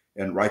 judgment,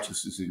 and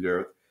righteousness in the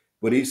earth.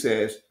 But he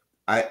says,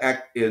 I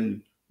act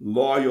in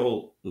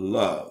loyal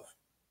love.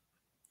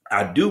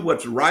 I do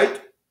what's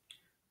right,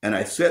 and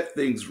I set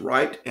things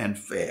right and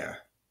fair,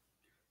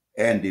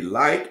 and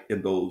delight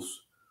in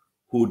those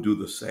who do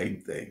the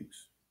same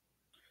things.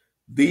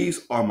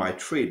 These are my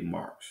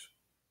trademarks,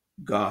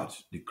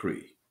 God's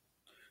decree.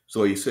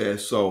 So he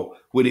says, so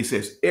when he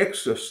says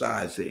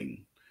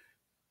exercising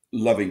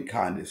loving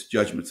kindness,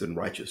 judgments, and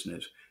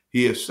righteousness,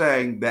 he is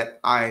saying that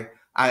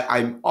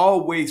I'm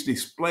always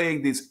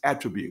displaying these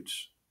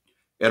attributes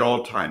at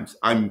all times.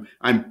 I'm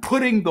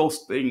putting those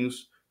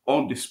things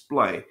on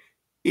display,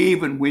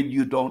 even when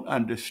you don't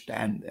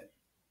understand them.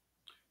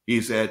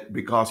 He said,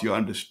 because your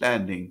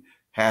understanding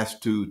has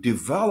to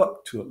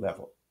develop to a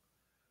level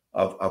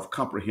of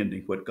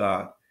comprehending what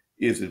God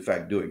is in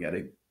fact doing at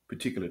a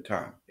particular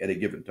time, at a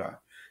given time.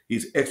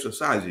 He's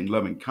exercising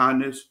loving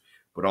kindness,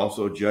 but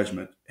also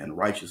judgment and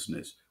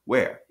righteousness.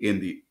 Where? In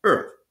the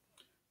earth.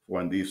 For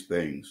in these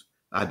things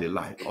I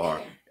delight.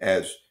 Or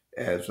as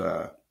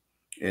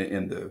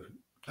in the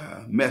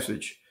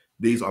message,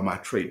 these are my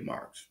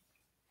trademarks.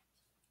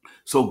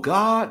 So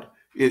God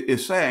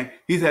is saying,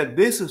 he said,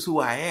 this is who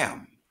I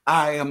am.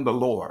 I am the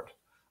Lord.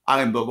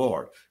 I am the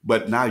Lord.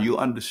 But now you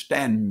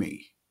understand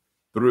me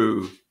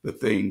through the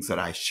things that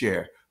I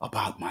share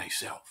about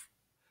myself.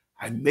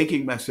 I'm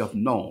making myself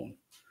known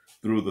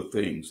through the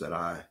things that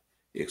I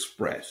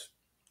express.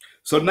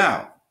 So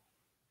now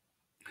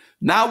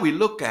we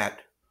look at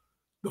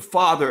the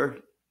Father.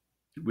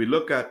 We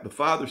look at the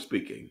Father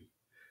speaking,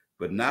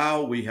 but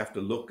now we have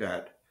to look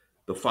at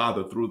the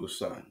Father through the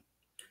Son.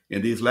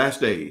 In these last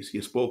days, he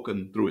has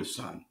spoken through his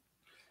Son.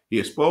 He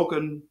has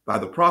spoken by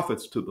the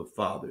prophets to the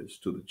fathers,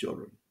 to the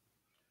children.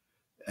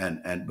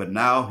 But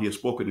now he has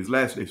spoken these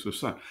last days to the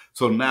Son.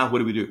 So now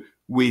what do?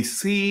 We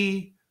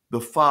see the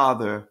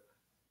Father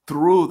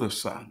through the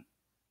Son.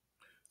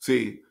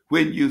 See,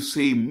 when you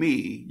see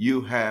me,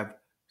 you have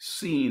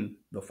seen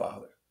the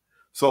Father.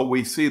 So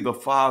we see the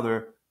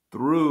Father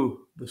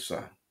through the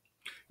Son.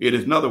 It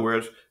is, in other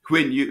words,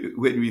 when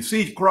we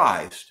see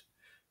Christ,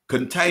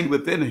 contained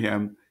within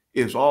him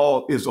is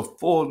a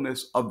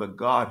fullness of the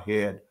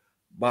Godhead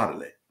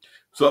bodily.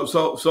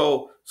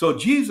 So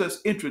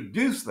Jesus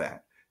introduced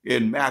that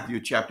in Matthew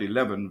chapter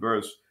 11,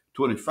 verse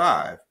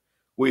 25,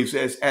 where he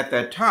says, at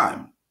that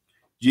time,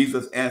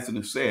 Jesus answered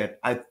and said,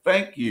 I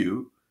thank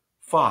you,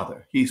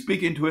 Father. He's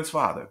speaking to his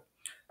Father.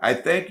 I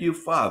thank you,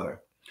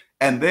 Father.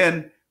 And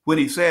then when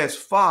he says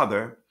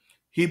Father,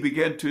 he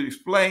began to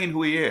explain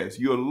who he is.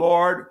 You're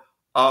Lord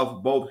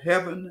of both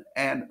heaven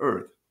and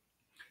earth.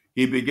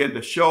 He began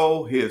to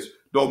show his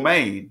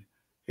domain,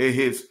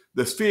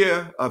 the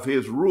sphere of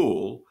his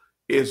rule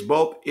is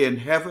both in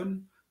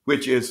heaven,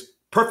 which is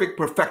perfect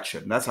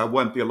perfection. That's how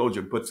one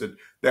theologian puts it.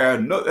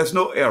 There's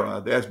no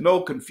error. There's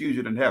no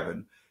confusion in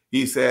heaven.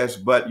 He says,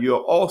 but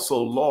you're also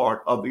Lord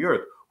of the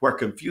earth, where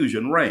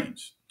confusion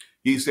reigns.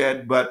 He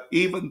said, but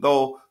even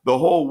though the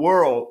whole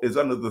world is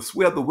under the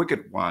sway of the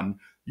wicked one,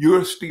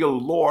 you're still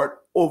Lord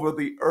over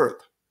the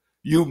earth.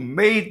 You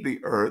made the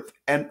earth,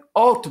 and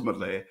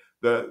ultimately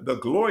the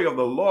glory of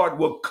the Lord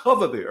will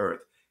cover the earth,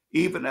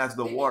 even as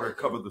the water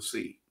covered the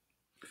sea.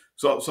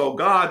 So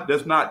God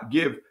does not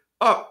give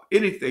up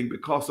anything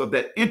because of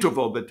that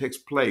interval that takes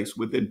place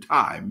within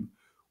time,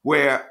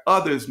 where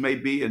others may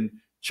be in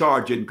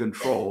charge and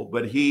control,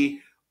 but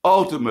he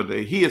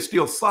is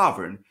still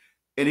sovereign,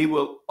 and he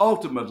will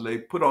ultimately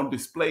put on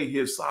display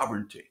his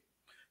sovereignty.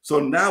 So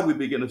now we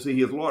begin to see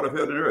he is Lord of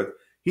heaven and earth.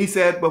 He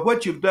said, but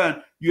what you've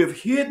done, you have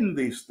hidden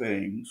these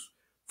things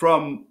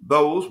from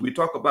those. We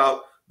talk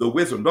about the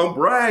wisdom. Don't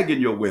brag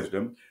in your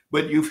wisdom,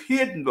 but you've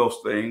hidden those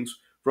things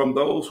from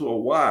those who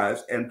are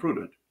wise and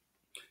prudent.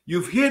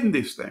 You've hidden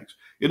these things.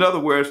 In other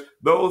words,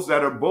 those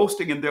that are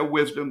boasting in their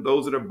wisdom,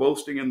 those that are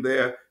boasting in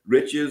their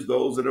riches,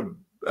 those that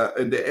are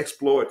in their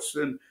exploits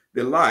and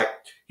the light.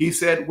 He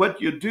said,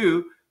 what you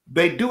do,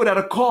 they do it at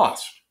a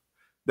cost.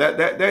 That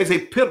there's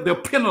they're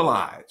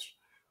penalized.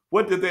 How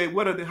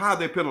are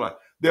they penalized?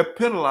 They're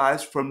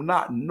penalized from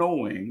not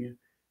knowing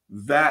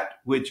that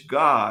which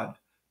God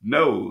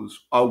knows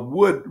or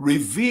would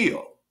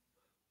reveal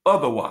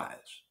otherwise.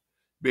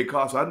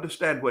 Because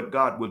understand what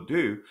God will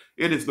do.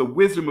 It is the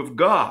wisdom of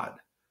God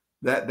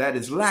that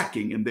is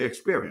lacking in their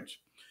experience.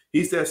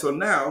 He says, so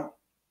now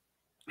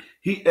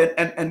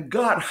and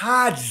God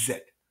hides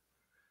it.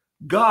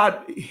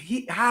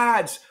 He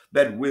hides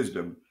that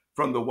wisdom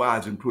from the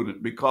wise and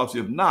prudent, because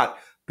if not,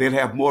 they'll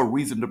have more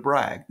reason to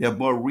brag. They have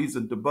more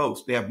reason to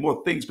boast. They have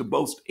more things to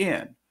boast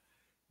in,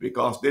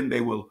 because then they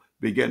will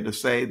begin to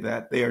say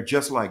that they are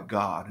just like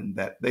God and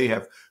that they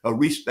have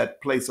reached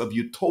that place of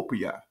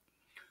utopia.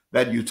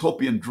 That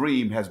utopian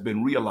dream has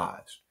been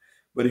realized.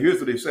 But here's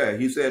what he said.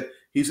 He said,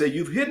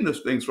 you've hidden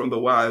these things from the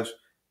wise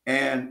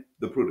and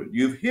the prudent.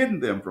 You've hidden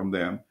them from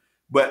them,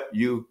 but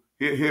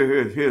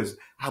here's,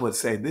 I would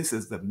say, this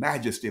is the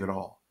majesty of it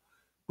all.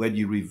 When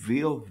you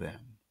reveal them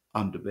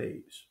unto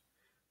babes,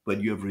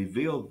 but you have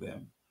revealed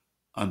them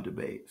unto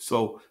babes.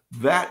 So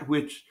that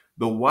which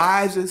the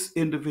wisest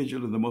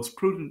individual and the most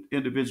prudent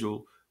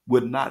individual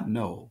would not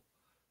know,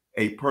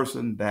 a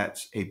person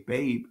that's a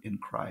babe in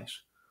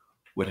Christ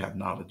would have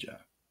knowledge of.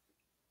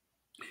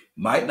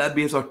 Might not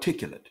be as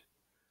articulate,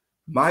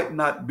 might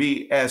not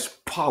be as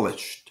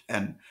polished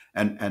and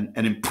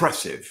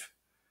impressive,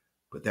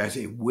 but there's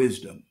a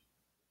wisdom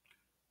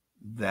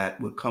that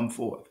will come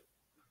forth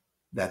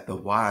that the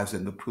wise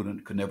and the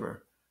prudent could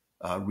never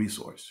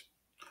resource.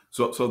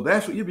 So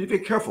that's what you be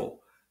very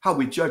careful how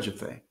we judge a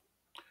thing.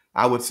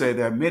 I would say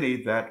there are many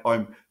that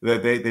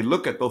they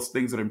look at those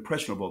things that are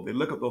impressionable. They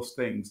look at those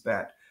things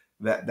that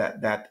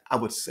I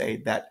would say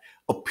that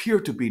appear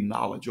to be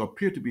knowledge or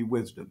appear to be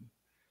wisdom,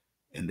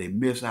 and they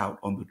miss out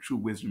on the true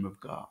wisdom of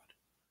God.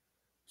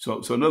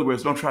 So in other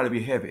words, don't try to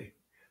be heavy.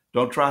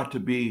 Don't try to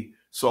be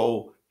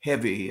so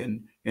heavy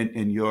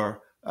in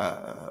your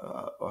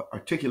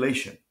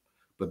articulation,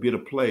 but be at a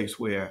place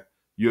where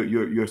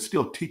you're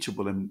still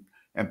teachable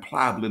and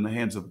pliable in the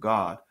hands of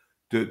God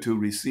to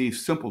receive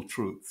simple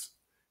truths,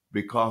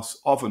 because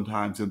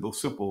oftentimes in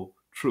those simple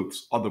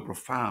truths are the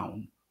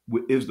profound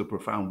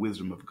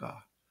wisdom of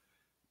God.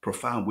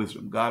 Profound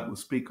wisdom.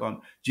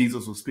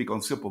 Jesus will speak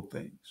on simple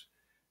things,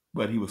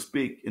 but he will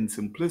speak in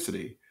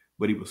simplicity,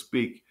 but you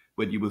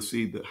will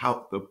see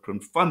the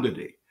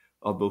profundity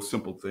of those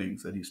simple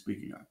things that he's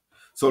speaking of.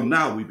 So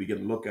now we begin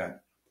to look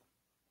at,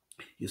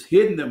 he's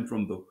hidden them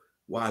from the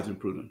wise and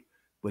prudent,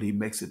 but he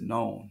makes it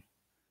known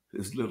to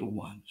his little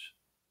ones.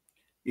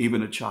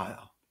 Even a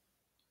child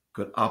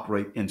could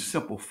operate in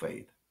simple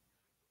faith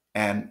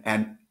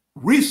and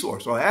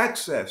resource or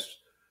access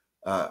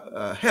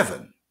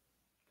heaven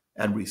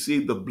and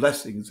receive the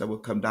blessings that will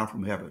come down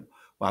from heaven,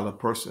 while a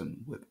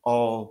person with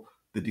all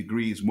the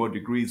degrees, more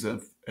degrees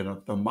than a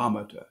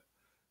thermometer,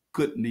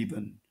 couldn't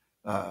even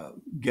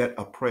get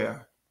a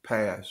prayer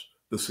past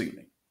the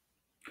ceiling.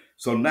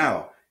 So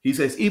now he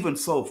says, even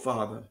so,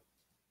 Father,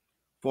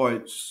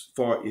 for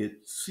it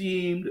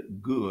seemed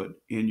good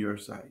in your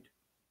sight.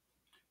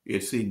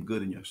 It seemed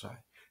good in your sight.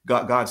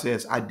 God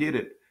says, I did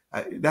it.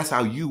 That's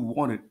how you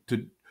wanted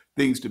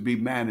things to be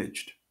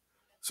managed,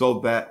 so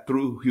that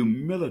through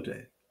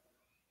humility,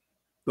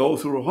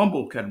 those who are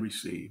humble can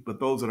receive, but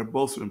those that are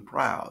boastful and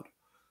proud,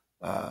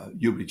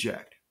 you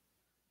reject.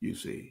 You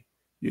see,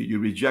 you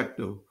reject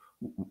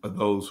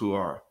those who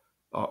are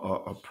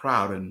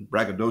proud and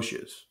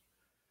braggadocious,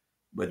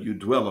 but you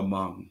dwell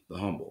among the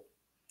humble.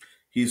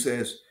 He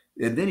says,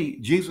 and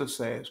then Jesus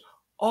says,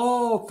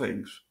 all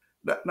things.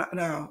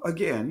 Now,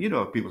 again,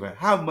 people say,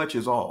 how much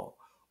is all?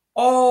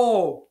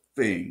 All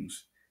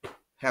things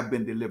have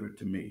been delivered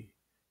to me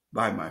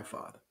by my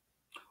Father.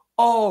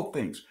 All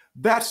things.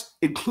 That's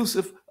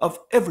inclusive of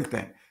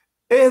everything.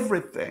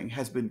 Everything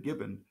has been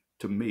given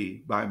to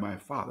me by my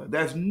Father.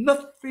 There's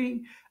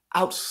nothing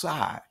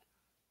outside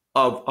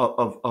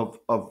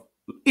of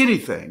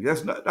anything.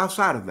 That's not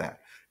outside of that.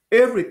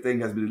 Everything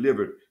has been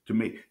delivered to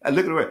me. And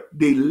look at the word,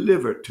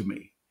 delivered to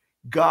me.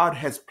 God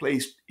has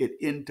placed it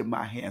into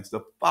my hands.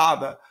 The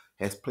Father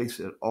has placed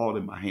it all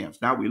in my hands.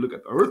 Now we look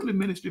at the earthly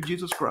ministry of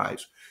Jesus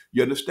Christ.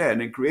 You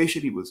understand, in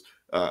creation, he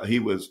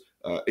was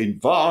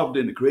involved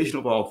in the creation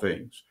of all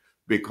things,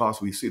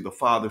 because we see the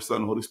Father, Son,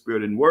 and Holy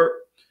Spirit in work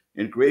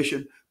in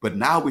creation. But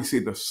now we see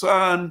the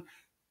Son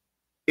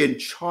in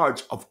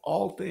charge of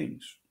all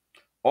things.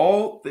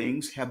 All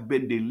things have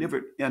been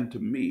delivered unto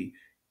me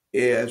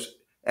as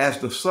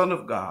the Son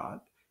of God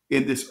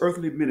in this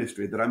earthly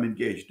ministry that I'm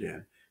engaged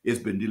in. It's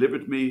been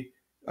delivered to me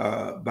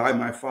by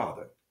my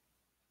Father.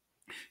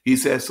 He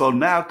says, so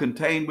now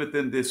contained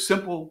within this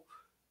simple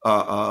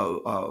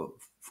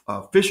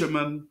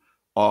fisherman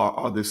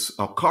or this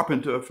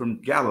carpenter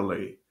from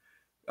Galilee,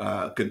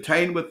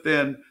 contained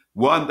within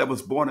one that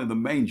was born in the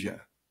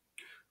manger,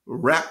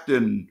 wrapped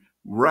in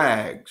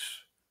rags,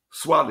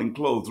 swaddling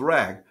clothes,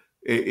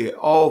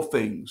 all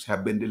things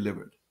have been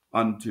delivered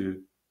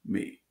unto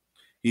me.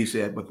 He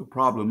said, but the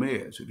problem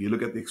is, if you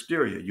look at the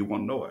exterior, you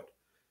won't know it.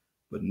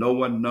 but no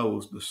one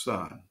knows the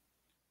Son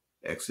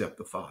except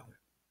the Father.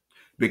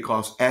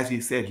 Because as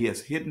he said, he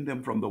has hidden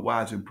them from the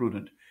wise and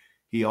prudent.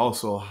 He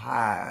also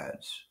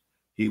hides.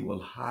 He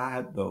will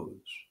hide those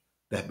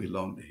that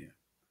belong to him.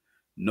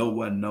 No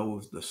one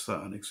knows the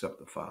Son except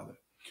the Father.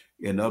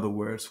 In other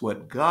words,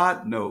 what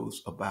God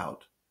knows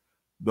about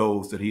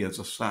those that he has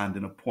assigned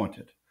and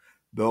appointed,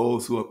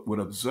 those who would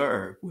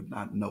observe would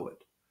not know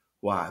it.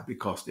 Why?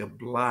 Because they're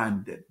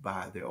blinded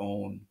by their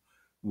own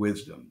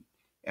wisdom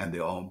and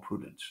their own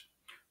prudence.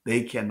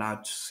 They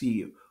cannot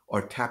see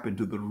or tap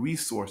into the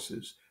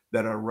resources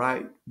that are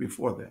right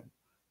before them.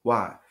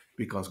 Why?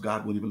 Because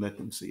God won't even let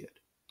them see it.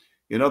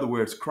 In other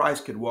words,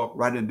 Christ can walk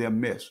right in their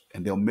midst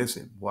and they'll miss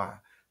him. Why?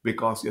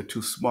 Because they're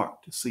too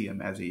smart to see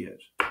him as he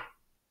is.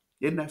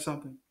 Isn't that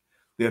something?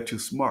 They're too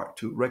smart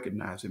to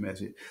recognize him as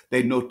he is.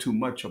 They know too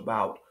much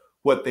about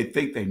what they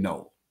think they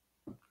know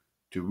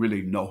to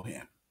really know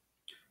him.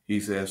 He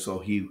says,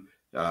 so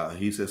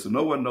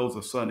no one knows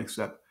the Son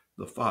except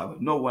the Father.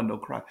 No one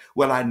knows Christ.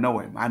 Well, I know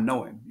him. I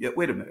know him. Yeah,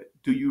 wait a minute.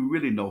 Do you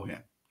really know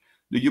him?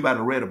 You might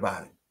have read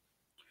about him.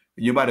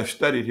 You might have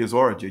studied his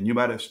origin. You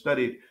might have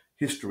studied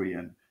history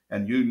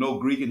and you know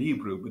Greek and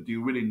Hebrew, but do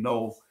you really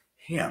know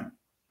him?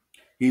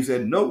 He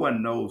said, no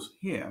one knows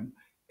him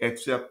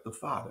except the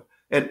Father.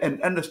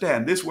 And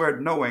understand this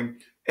word knowing,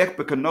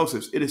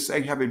 epikenosis, it is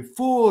saying having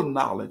full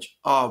knowledge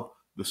of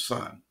the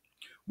Son.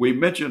 We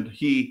mentioned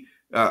they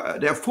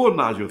have full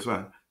knowledge of the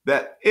Son,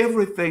 that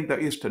everything there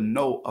is to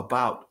know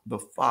about the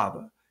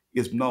Father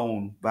is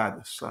known by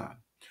the Son.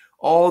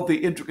 All the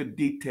intricate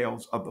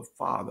details of the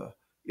Father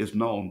is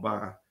known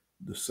by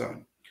the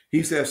Son.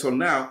 He says, so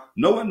now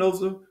no one knows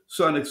the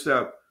Son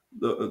except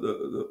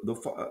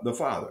the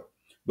Father.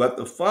 But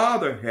the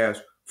Father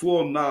has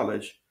full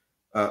knowledge.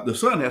 The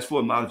Son has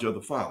full knowledge of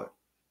the Father.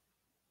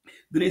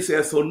 Then he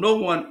says, so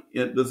nor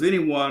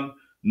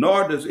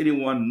does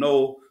anyone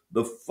know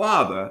the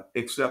Father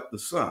except the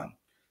Son.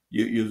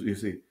 You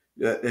see,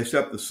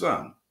 except the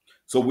Son.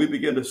 So we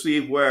begin to see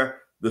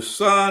where the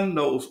Son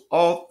knows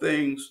all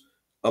things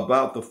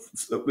about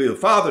the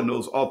Father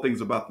knows all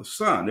things about the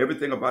Son.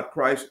 Everything about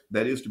Christ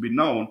that is to be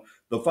known,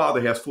 the Father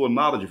has full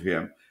knowledge of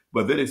him.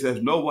 But then it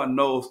says no one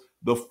knows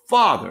the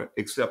Father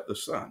except the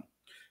Son.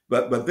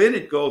 But then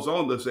it goes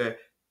on to say,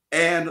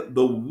 and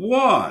the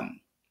one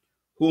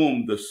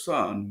whom the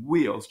Son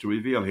wills to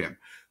reveal him.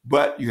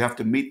 But you have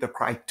to meet the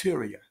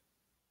criteria.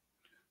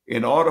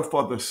 In order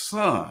for the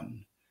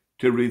Son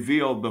to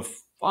reveal the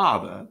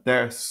Father,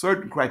 there are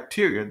certain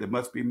criteria that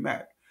must be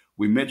met.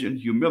 We mentioned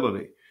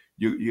humility.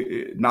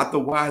 You not the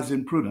wise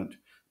and prudent,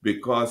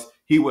 because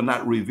he will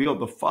not reveal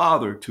the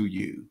Father to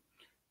you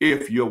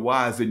if you're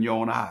wise in your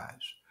own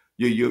eyes.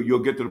 You'll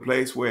get to the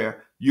place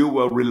where you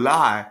will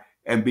rely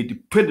and be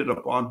dependent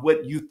upon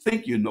what you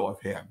think you know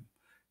of him.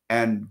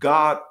 And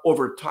God,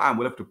 over time,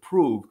 will have to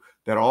prove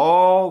that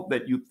all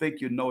that you think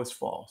you know is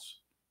false.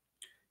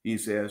 He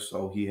says,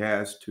 so he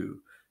has to.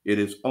 It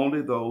is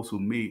only those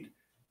who meet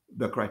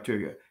the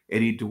criteria.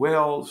 And he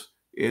dwells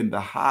in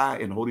the high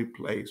and holy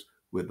place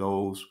with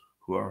those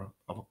who are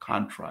of a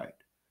contrite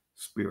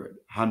spirit,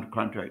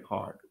 contrite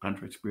heart,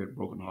 contrite spirit,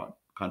 broken heart,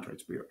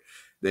 contrite spirit.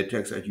 They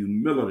text that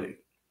humility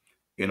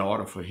in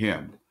order for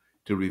him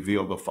to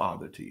reveal the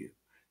Father to you.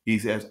 He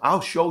says,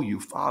 I'll show you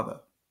Father,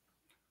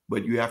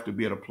 but you have to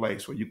be at a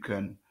place where you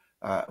can,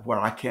 where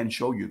I can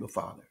show you the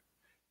Father.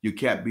 You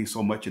can't be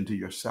so much into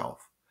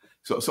yourself.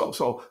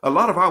 So a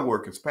lot of our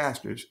work as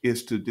pastors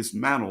is to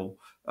dismantle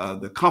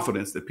the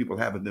confidence that people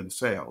have in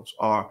themselves,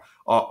 are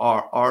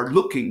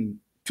looking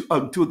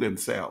unto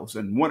themselves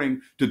and wanting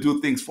to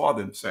do things for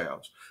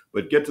themselves,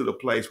 but get to the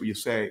place where you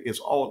say, it's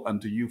all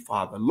unto you,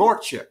 Father.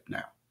 Lordship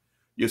now.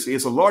 You see,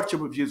 it's a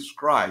lordship of Jesus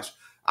Christ.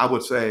 I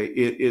would say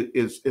it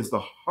is the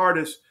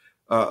hardest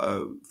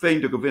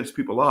thing to convince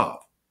people of.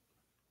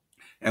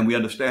 And we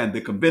understand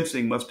the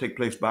convincing must take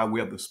place by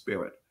way of the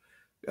Spirit,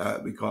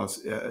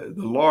 because the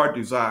Lord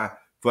desires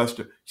for us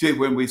to see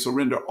when we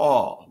surrender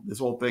all, this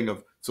whole thing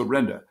of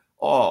surrender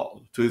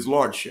all to his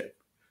lordship,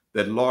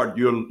 that Lord,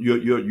 you're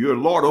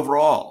Lord over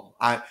all.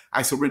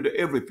 I surrender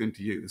everything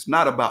to you. It's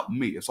not about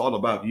me. It's all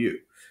about you.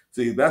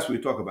 See, that's what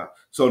we talk about.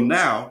 So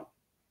now,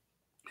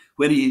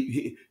 when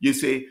you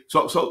see,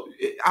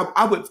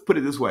 I would put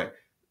it this way.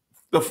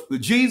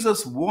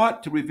 Jesus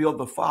wants to reveal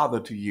the Father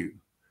to you,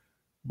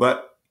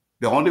 but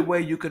the only way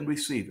you can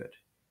receive it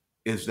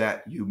is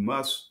that you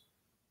must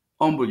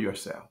humble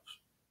yourselves.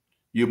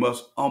 You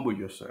must humble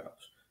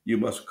yourselves. You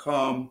must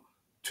come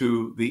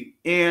to the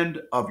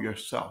end of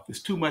yourself.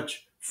 There's too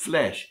much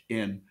flesh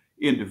in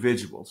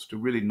individuals to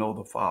really know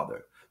the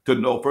Father, to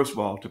know, first of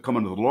all, to come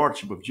under the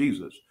lordship of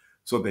Jesus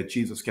so that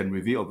Jesus can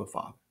reveal the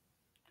Father.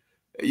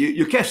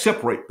 You can't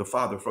separate the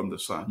Father from the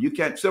Son. You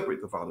can't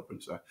separate the Father from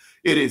the Son.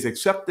 It is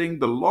accepting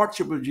the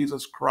lordship of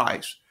Jesus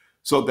Christ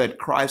so that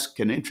Christ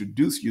can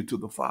introduce you to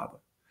the Father.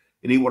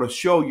 And he want to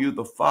show you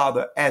the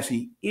Father as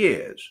he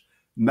is,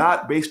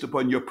 not based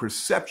upon your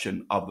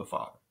perception of the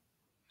Father.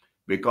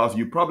 because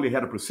you probably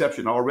had a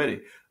perception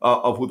already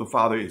of who the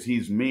Father is.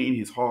 He's mean,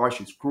 he's harsh,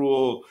 he's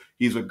cruel,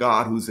 he's a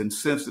God who's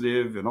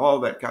insensitive and all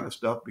that kind of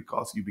stuff,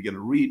 because you begin to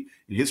read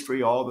in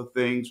history all the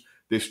things,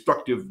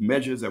 destructive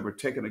measures that were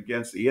taken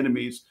against the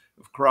enemies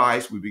of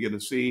Christ. We begin to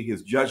see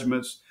his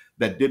judgments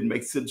that didn't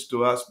make sense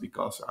to us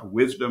because our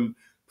wisdom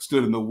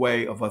stood in the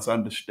way of us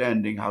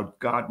understanding how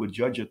God would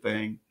judge a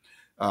thing.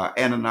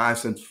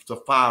 Ananias and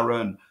Sapphira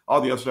and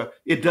all the other stuff.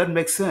 It doesn't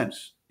make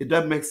sense. It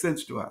doesn't make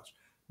sense to us.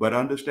 But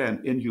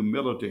understand, in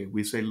humility,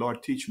 we say,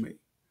 Lord, teach me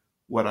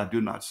what I do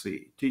not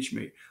see. Teach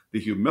me. The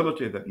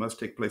humility that must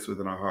take place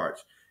within our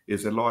hearts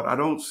is that, Lord, I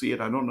don't see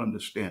it. I don't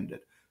understand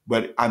it.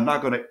 But I'm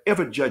not going to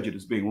ever judge it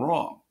as being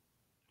wrong.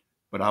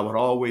 But I would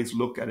always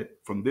look at it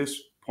from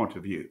this point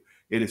of view.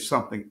 It is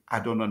something I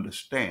don't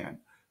understand,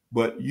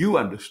 but you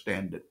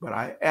understand it. But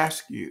I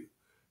ask you,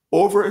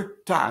 over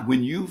time,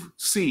 when you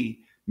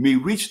see me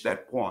reach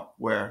that point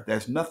where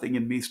there's nothing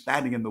in me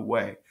standing in the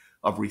way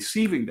of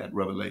receiving that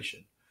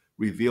revelation,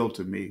 reveal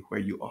to me where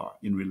you are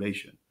in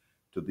relation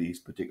to these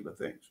particular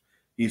things.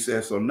 He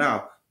says, so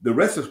now the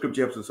rest of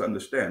Scripture helps us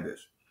understand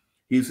this.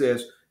 He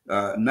says,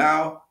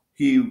 now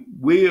he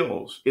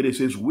wills, it is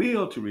his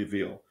will to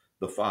reveal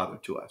the Father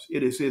to us.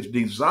 It is his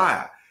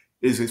desire,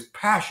 it is his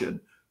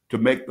passion to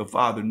make the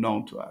Father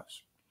known to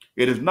us.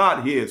 It is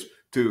not his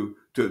to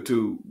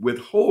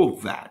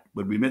withhold that,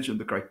 but we mentioned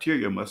the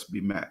criteria must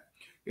be met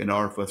in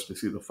order for us to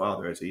see the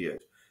Father as he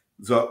is.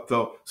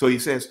 So he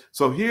says,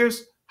 so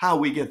here's how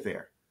we get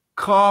there.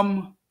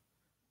 Come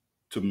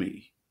to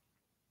me.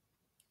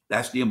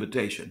 That's the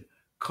invitation.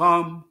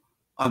 Come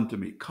unto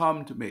me.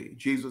 Come to me.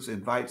 Jesus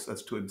invites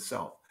us to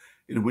himself.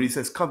 And when he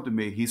says, come to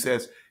me, he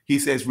says,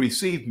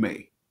 receive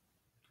me.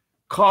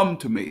 Come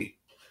to me.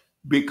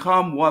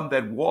 Become one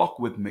that walk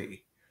with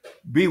me.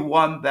 Be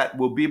one that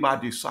will be my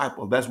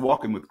disciple. That's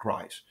walking with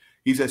Christ.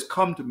 He says,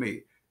 come to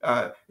me.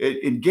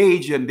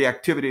 Engage in the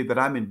activity that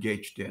I'm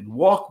engaged in.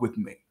 Walk with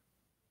me.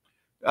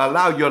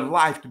 Allow your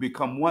life to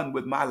become one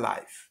with my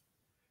life.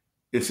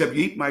 Except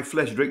you eat my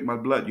flesh, drink my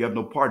blood, you have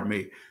no part in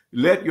me.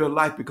 Let your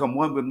life become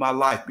one with my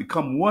life.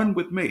 Become one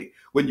with me.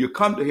 When you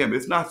come to him,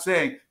 it's not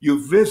saying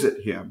you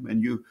visit him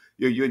and you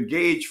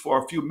engage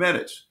for a few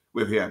minutes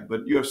with him,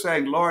 but you're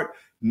saying, Lord,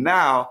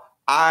 now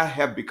I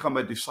have become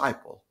a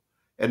disciple.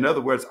 In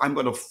other words, I'm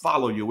going to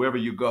follow you wherever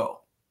you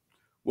go.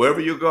 Wherever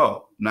you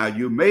go. Now,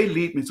 you may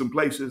lead me some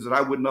places that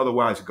I wouldn't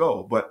otherwise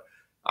go, but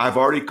I've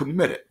already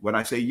committed. When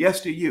I say yes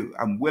to you,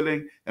 I'm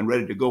willing and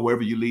ready to go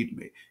wherever you lead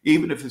me,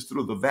 even if it's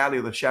through the valley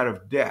of the shadow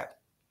of death.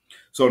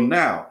 So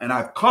now, and I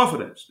have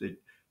confidence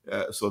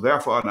that, so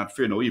therefore I not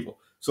fear no evil.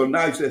 So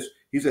now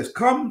he says,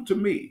 come to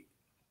me.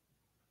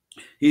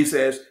 He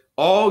says,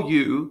 all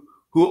you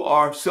who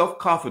are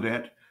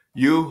self-confident,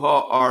 you who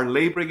are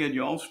laboring in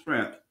your own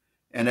strength,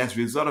 and as a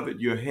result of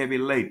it, you're heavy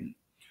laden.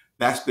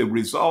 That's the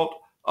result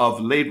of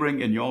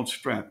laboring in your own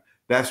strength.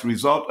 That's the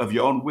result of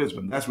your own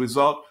wisdom. That's the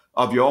result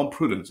of your own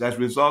prudence. That's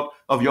the result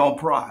of your own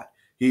pride.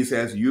 He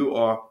says, you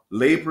are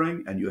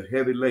laboring and you're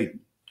heavy laden.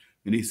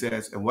 And he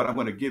says, and what I'm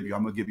going to give you,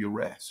 I'm going to give you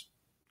rest.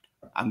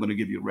 I'm going to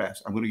give you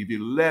rest. I'm going to give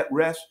you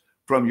rest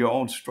from your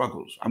own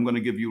struggles. I'm going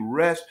to give you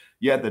rest.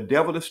 Yeah, the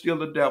devil is still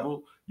the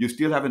devil. You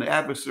still have an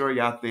adversary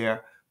out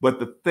there, but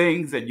the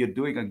things that you're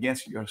doing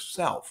against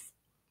yourself,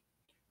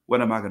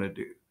 what am I going to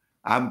do?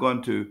 I'm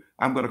going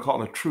to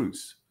call a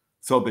truce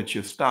so that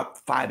you stop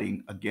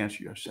fighting against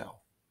yourself.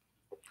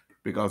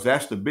 Because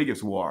that's the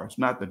biggest war. It's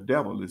not the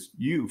devil, it's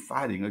you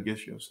fighting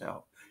against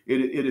yourself.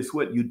 It is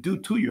what you do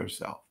to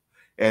yourself.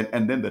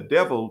 And then the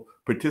devil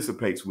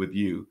participates with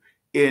you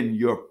in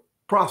your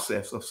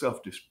process of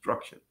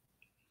self-destruction.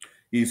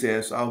 He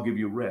says, I'll give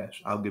you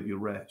rest. I'll give you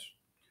rest.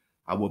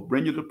 I will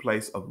bring you to the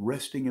place of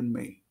resting in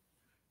me.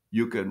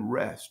 You can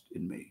rest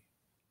in me.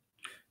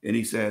 And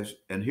he says,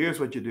 and here's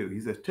what you do. He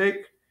says,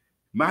 take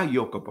my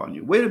yoke upon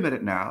you. Wait a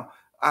minute now.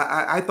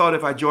 I thought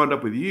if I joined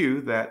up with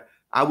you that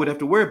I would have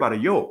to worry about a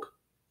yoke.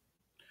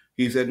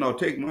 He said, no,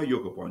 take my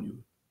yoke upon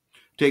you.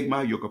 Take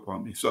my yoke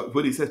upon me. So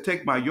when he says,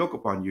 take my yoke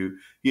upon you,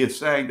 he is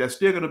saying there's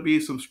still going to be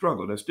some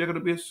struggle. There's still going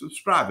to be some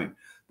striving.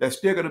 There's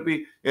still going to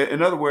be,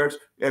 in other words,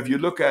 if you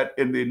look at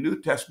in the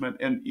New Testament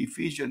in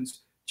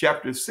Ephesians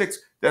chapter 6,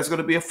 there's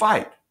going to be a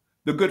fight,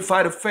 the good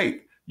fight of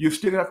faith. You're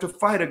still going to have to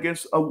fight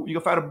against, you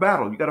fight a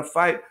battle. You got to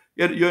fight,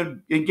 you're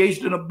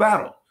engaged in a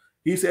battle.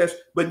 He says,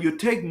 but you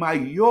take my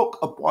yoke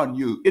upon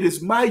you. It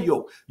is my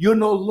yoke. You're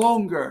no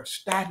longer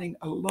standing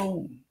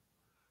alone,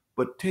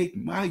 but take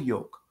my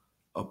yoke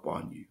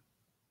upon you.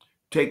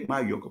 Take my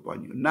yoke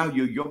upon you. Now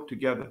you're yoked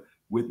together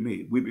with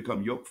me. We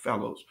become yoke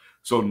fellows.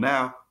 So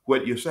now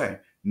what you're saying,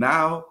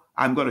 now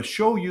I'm going to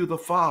show you the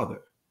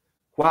Father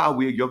while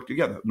we're yoked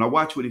together. Now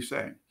watch what he's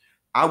saying.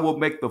 I will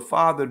make the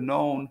Father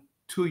known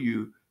to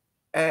you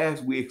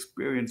as we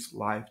experience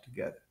life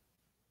together.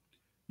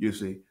 You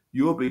see,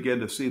 you'll begin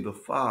to see the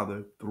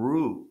Father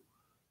through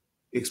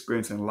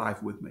experiencing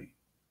life with me.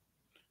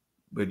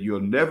 But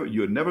you'll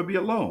never be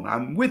alone.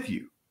 I'm with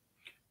you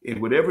in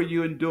whatever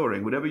you're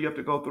enduring, whatever you have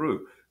to go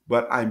through.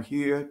 But I'm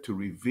here to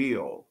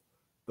reveal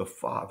the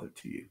Father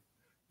to you.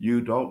 You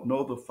don't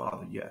know the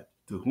Father yet,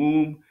 to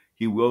whom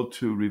he will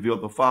to reveal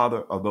the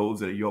Father of those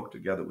that are yoked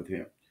together with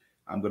him.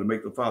 I'm going to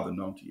make the Father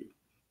known to you.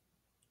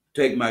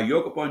 Take my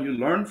yoke upon you,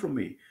 learn from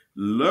me.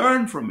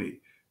 Learn from me.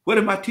 What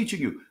am I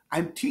teaching you?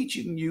 I'm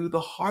teaching you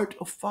the heart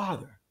of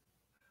Father.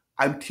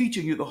 I'm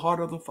teaching you the heart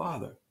of the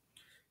Father.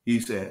 He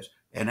says,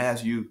 and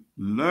as you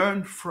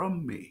learn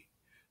from me,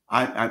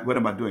 what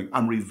am I doing?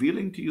 I'm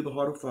revealing to you the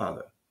heart of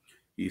Father.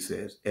 He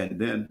says, and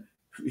then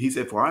he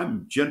said, for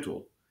I'm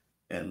gentle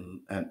and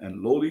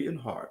lowly in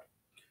heart.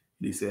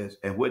 And he says,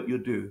 and what you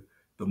do,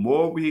 the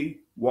more we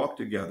walk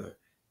together,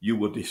 you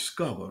will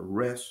discover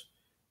rest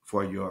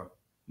for your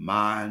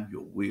mind,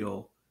 your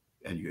will,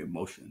 and your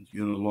emotions.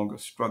 You're no longer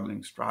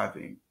struggling,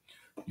 striving.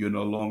 You're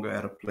no longer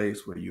at a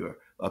place where you're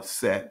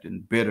upset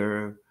and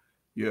bitter.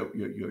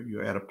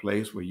 You're at a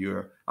place where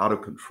you're out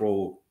of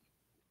control,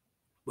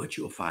 but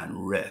you'll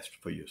find rest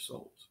for your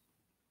souls.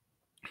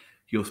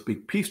 He'll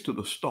speak peace to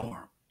the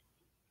storm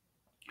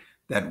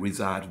that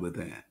resides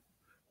within.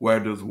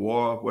 Where do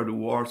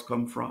wars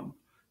come from?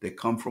 They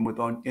come from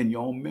in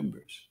your own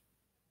members.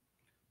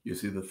 You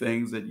see, the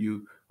things that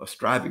you are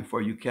striving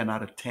for, you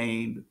cannot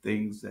attain. The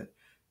things that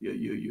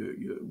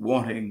you're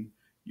wanting,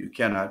 you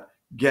cannot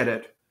get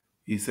it.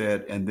 He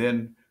said, and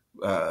then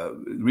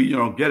you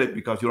don't get it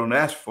because you don't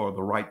ask for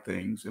the right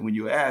things. And when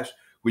you ask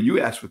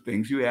for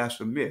things, you ask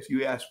amiss.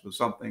 You ask for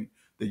something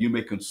that you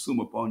may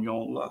consume upon your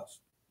own lust.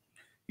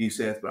 He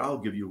says, but I'll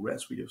give you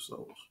rest for your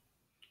souls.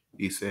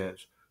 He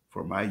says,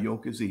 for my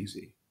yoke is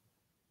easy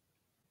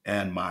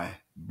and my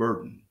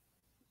burden,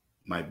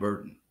 one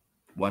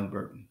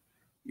burden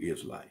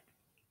is light.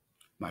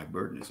 My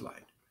burden is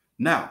light.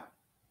 Now,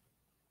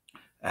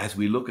 as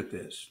we look at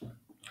this,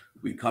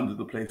 we come to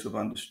the place of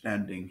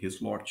understanding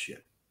his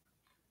lordship.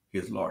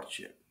 His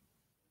lordship.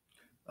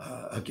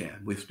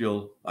 Again, we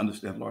still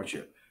understand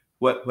lordship.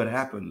 What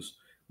happens?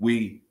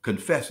 We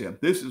confess him.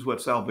 This is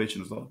what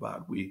salvation is all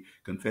about. We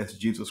confess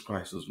Jesus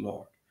Christ as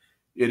Lord.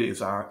 It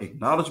is our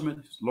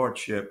acknowledgement, his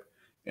lordship,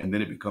 and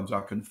then it becomes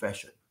our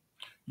confession.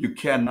 You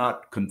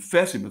cannot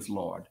confess him as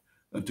Lord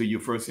until you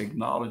first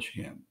acknowledge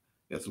him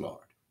as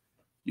Lord.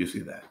 You see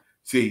that?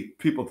 See,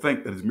 people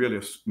think that it's merely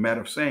a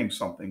matter of saying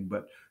something,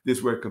 but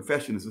this word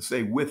confession is to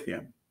say with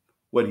him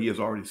what he is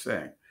already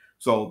saying.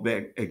 So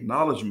the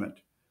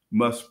acknowledgement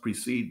must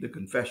precede the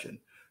confession.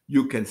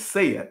 You can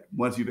say it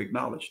once you've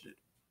acknowledged it.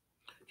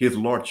 His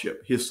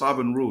lordship, his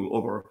sovereign rule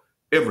over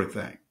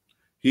everything.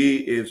 He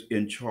is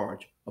in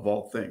charge of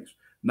all things.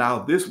 Now,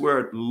 this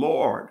word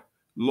Lord,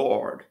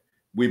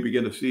 we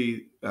begin to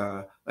see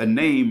a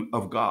name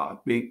of God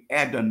being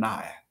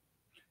Adonai.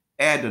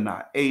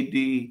 Adonai,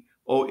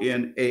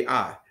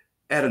 A-D-O-N-A-I,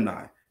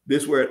 Adonai.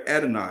 This word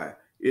Adonai,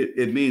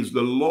 it means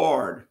the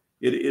Lord.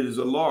 It is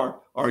the Lord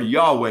or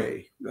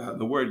Yahweh.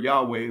 The word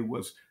Yahweh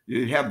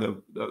it had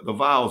the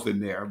vowels in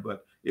there,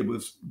 but it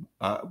was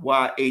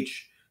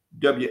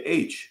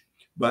Y-H-W-H.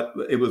 But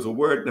it was a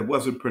word that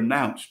wasn't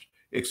pronounced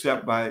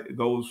except by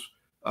those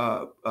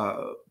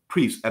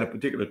priests at a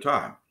particular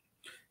time.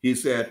 He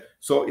said,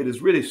 so it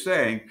is really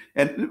saying,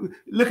 and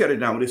look at it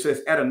now, when it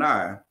says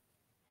Adonai,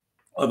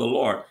 or the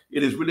Lord,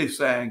 it is really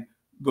saying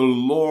the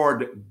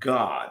Lord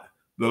God.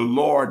 The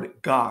Lord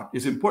God.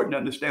 It's important to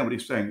understand what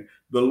he's saying.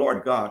 The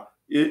Lord God.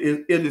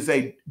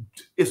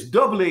 It's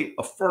doubly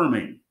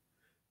affirming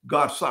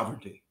God's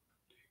sovereignty.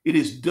 It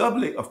is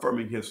doubly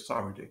affirming his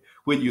sovereignty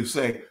when you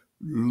say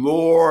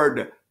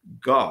Lord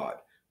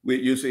God. When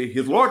you say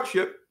his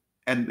lordship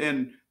and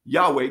then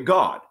Yahweh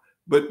God.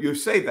 But you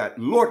say that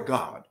Lord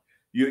God.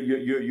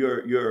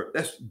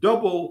 That's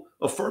double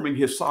affirming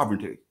his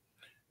sovereignty.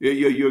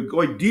 You're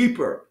going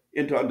deeper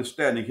into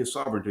understanding his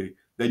sovereignty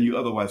than you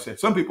otherwise said.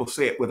 Some people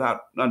say it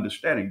without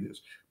understanding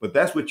this, but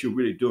that's what you're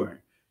really doing.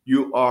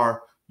 It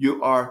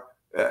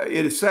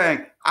is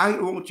saying, I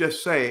won't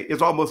just say,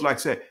 it's almost like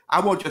saying, I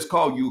won't just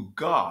call you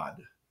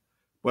God,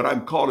 but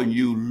I'm calling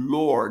you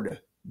Lord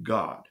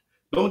God.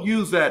 Don't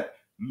use that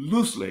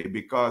loosely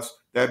because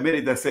there are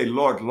many that say,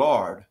 Lord,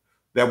 Lord,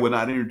 that will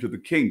not enter into the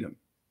kingdom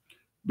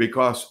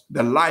because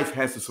the life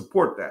has to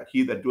support that.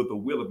 He that doeth the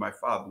will of my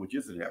Father, which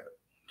is in heaven.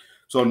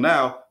 So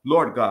now,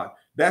 Lord God,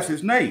 that's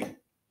his name.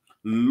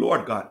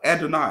 Lord God,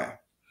 Adonai.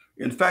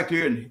 In fact,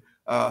 here in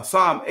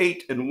Psalm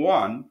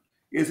 8:1,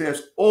 it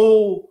says,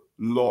 O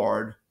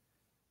Lord,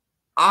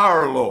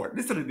 our Lord.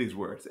 Listen to these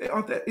words.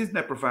 Isn't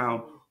that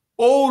profound?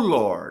 O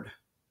Lord.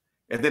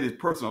 And then it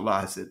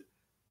personalized it.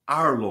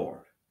 Our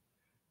Lord.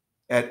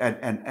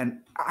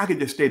 And I could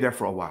just stay there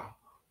for a while.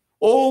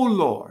 O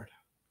Lord.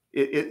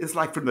 It's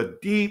like from the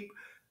deep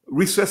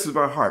recesses of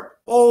our heart.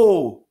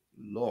 O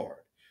Lord.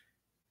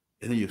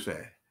 And then you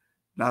say,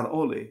 not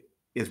only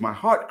is my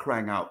heart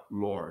crying out,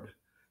 Lord,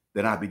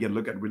 then I begin to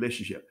look at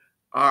relationship.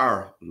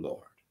 Our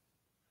Lord.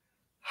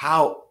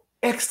 How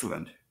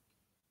excellent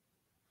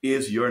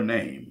is your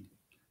name.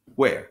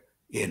 Where?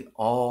 In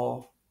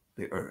all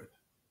the earth.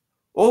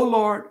 O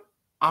Lord,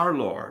 our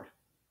Lord,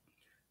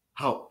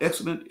 how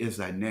excellent is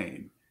thy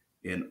name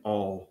in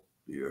all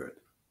the earth.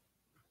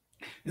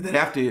 And then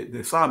after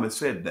the psalmist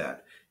said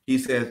that, he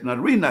says, now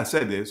the reason I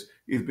said this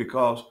is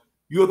because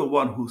you're the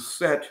one who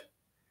set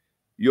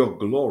your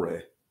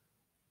glory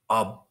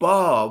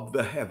above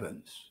the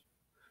heavens.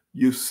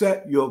 You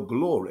set your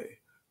glory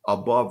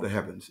above the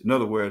heavens. In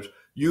other words,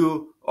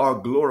 you are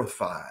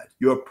glorified.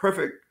 Your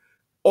perfect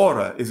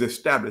order is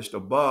established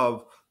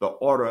above the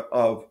order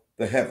of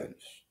the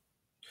heavens.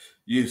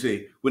 You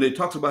see, when it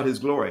talks about his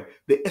glory,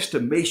 the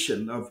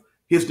estimation of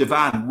his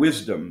divine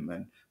wisdom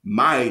and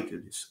might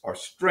or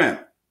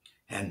strength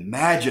and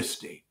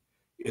majesty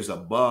is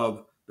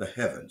above the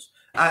heavens.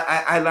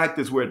 I like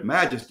this word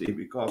majesty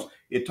because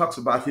it talks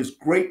about his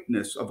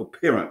greatness of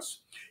appearance,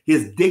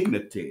 his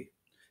dignity,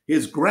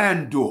 his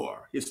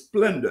grandeur, his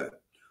splendor,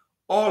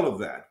 all of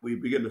that. We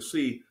begin to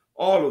see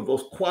all of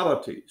those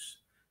qualities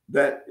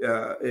that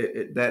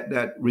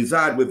that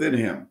reside within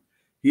him.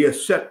 He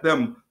has set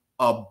them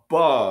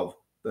above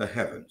the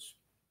heavens.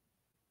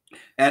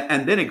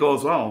 And then it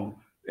goes on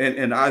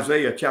in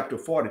Isaiah chapter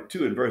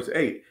 42 and verse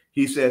 8.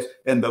 He says,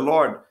 and the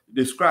Lord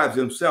describes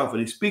himself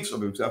and he speaks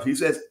of himself. He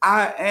says,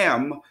 I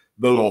am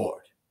the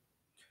Lord.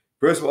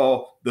 First of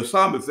all, the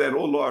psalmist said,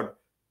 oh Lord,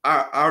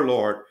 our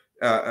Lord,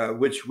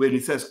 which when he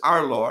says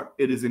our Lord,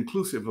 it is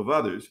inclusive of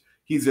others.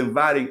 He's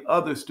inviting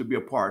others to be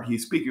a part.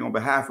 He's speaking on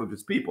behalf of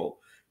his people.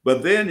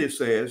 But then it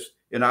says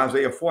in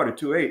Isaiah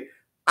 42:8,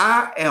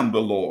 I am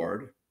the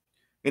Lord.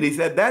 And he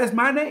said, that is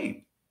my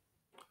name.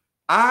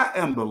 I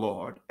am the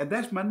Lord, and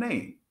that's my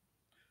name.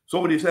 So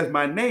when he says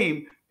my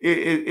name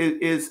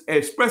is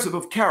expressive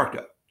of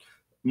character.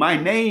 My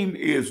name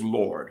is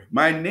Lord.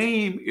 My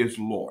name is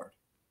Lord.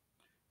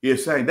 He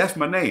is saying, that's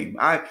my name.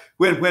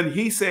 When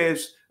he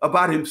says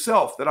about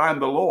himself that I'm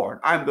the Lord,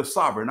 I'm the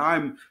sovereign,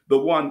 I'm the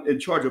one in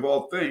charge of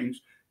all things,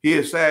 he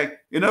is saying,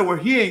 in other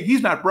words,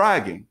 he's not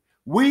bragging.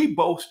 We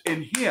boast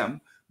in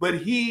him, but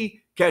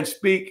he can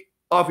speak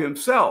of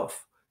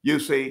himself, you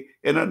see,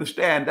 and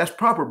understand that's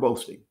proper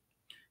boasting.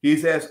 He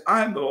says,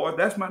 I'm the Lord,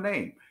 that's my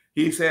name.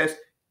 He says,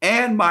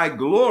 and my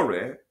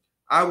glory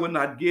I will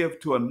not give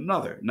to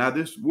another. Now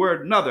this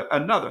word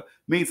another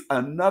means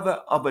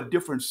another of a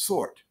different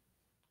sort.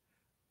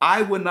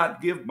 I will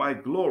not give my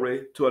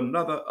glory to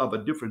another of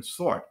a different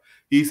sort.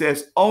 He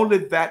says, only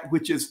that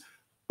which is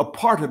a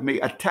part of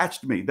me,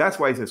 attached to me. That's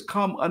why he says,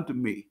 come unto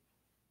me.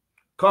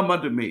 Come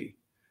unto me.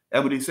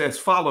 And when he says,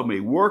 follow me,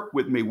 work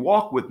with me,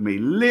 walk with me,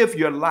 live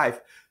your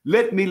life.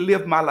 Let me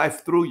live my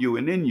life through you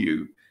and in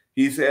you.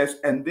 He says,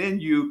 and then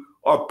you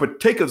are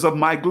partakers of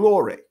my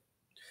glory.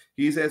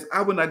 He says,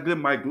 I will not give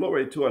my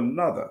glory to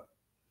another,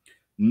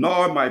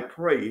 nor my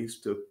praise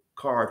to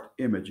carved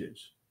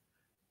images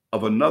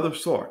of another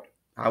sort.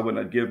 I will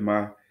not give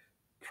my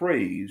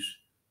praise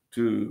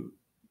to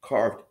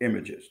carved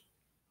images.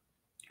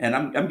 And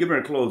I'm getting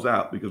ready to close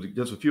out because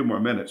just a few more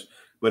minutes.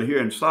 But here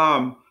in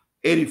Psalm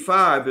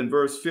 85 in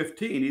verse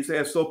 15, he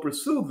says, so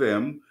pursue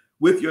them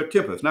with your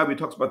tempest. Now he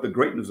talks about the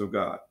greatness of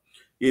God.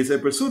 He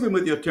said, pursue them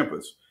with your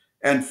tempest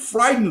and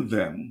frighten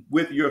them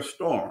with your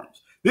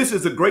storms. This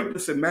is the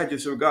greatness and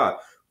majesty of God.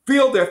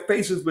 Fill their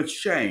faces with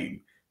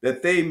shame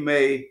that they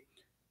may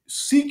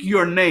seek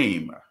your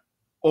name,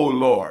 O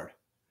Lord.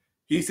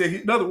 He said,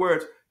 in other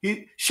words,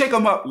 shake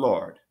them up,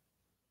 Lord.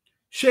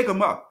 Shake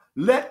them up.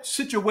 Let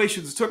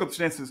situations and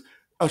circumstances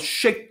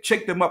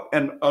shake them up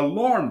and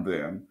alarm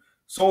them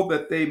so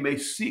that they may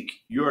seek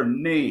your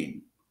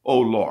name, O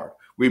Lord.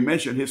 We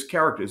mentioned his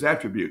character, his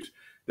attributes,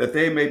 that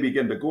they may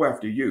begin to go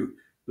after you.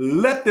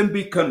 Let them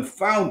be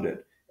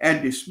confounded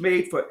and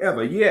dismayed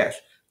forever. Yes,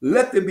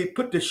 let them be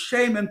put to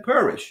shame and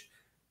perish,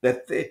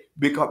 that they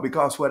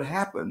because what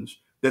happens,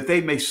 that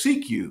they may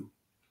seek you,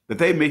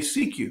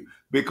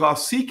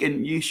 because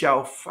seeking ye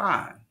shall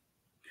find.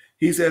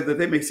 He says that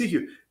they may seek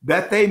you,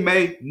 that they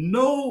may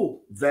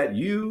know that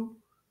you,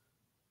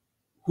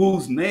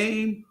 whose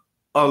name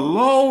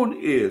alone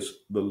is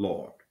the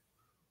Lord,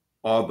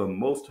 are the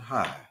most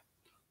high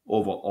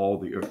over all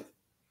the earth.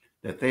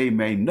 That they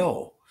may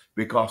know,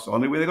 because the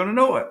only way they're going to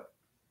know it,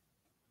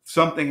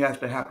 something has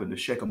to happen to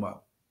shake them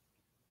up.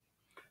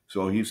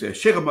 So he says,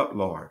 shake them up,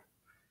 Lord,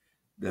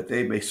 that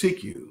they may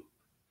seek you.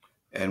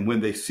 And when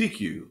they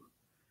seek you,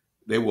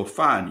 they will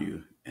find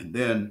you. And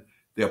then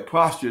they're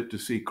postured to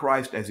see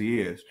Christ as he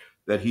is,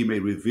 that he may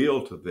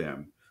reveal to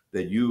them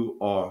that you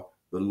are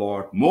the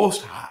Lord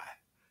most high,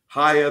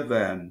 higher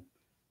than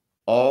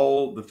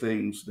all the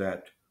things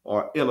that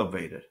are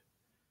elevated.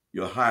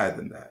 You're higher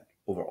than that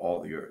over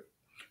all the earth.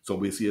 So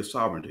we see his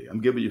sovereignty. I'm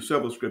giving you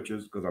several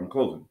scriptures because I'm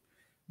closing.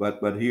 But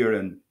here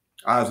in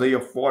Isaiah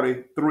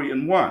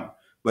 43:1,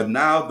 but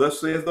now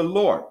thus says the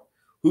Lord,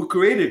 who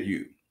created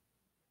you,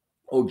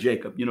 O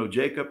Jacob. You know,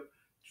 Jacob,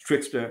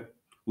 trickster,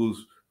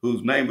 whose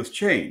name was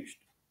changed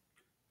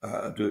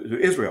to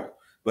Israel.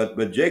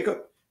 But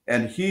Jacob,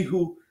 and he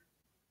who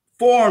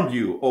formed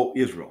you, O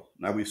Israel.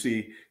 Now we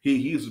see he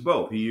used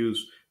both. He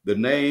used the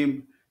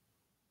name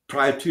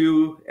prior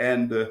to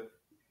and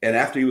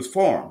after he was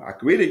formed. I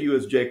created you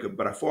as Jacob,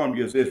 but I formed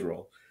you as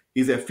Israel.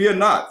 He said, fear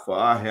not, for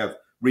I have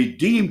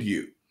redeemed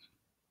you.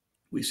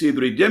 We see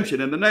the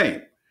redemption in the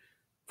name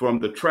from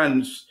the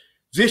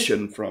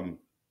transition from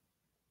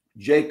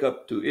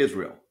Jacob to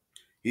Israel.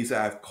 He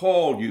said, I've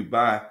called you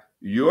by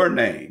your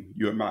name,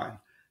 you're mine.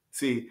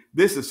 See,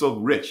 this is so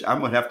rich. I'm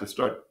going to have to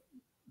start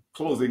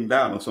closing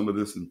down on some of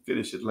this and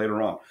finish it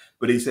later on.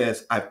 But he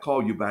says, I've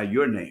called you by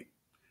your name.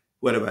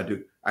 What do I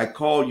do? I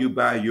call you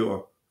by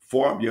your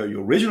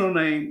original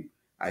name.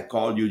 I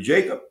called you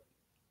Jacob.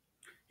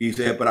 He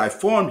said, but I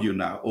formed you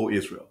now, O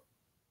Israel.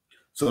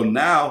 So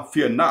now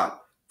fear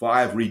not, for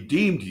I have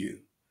redeemed you.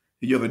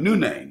 You have a new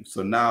name.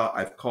 So now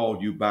I've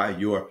called you by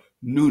your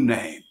new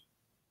name.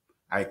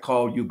 I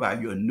call you by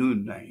your new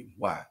name.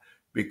 Why?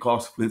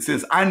 Because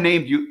since I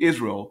named you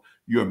Israel,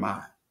 you're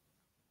mine.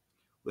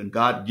 When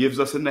God gives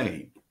us a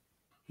name,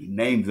 he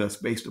names us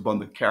based upon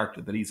the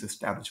character that he's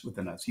established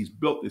within us. He's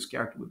built this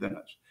character within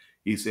us.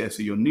 He says,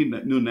 so your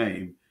new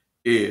name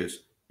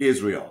is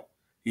Israel.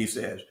 He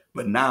says,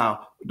 but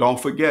now don't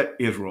forget,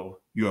 Israel,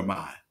 you're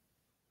mine.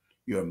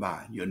 You're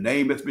mine. Your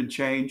name has been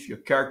changed. Your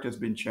character has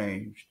been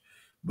changed.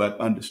 But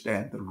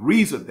understand the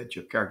reason that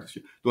your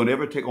character, don't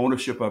ever take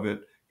ownership of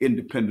it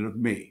independent of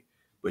me,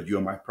 but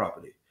you're my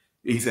property.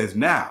 He says,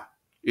 now,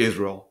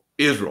 Israel,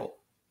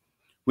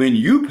 when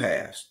you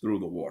pass through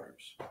the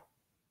waters,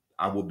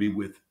 I will be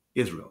with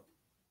Israel.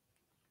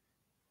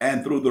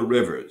 And through the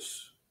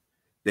rivers,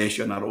 they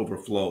shall not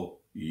overflow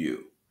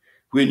you.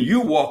 When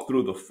you walk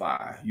through the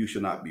fire, you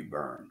shall not be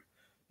burned,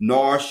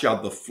 nor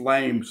shall the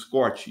flame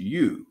scorch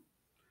you.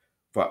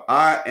 For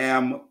I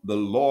am the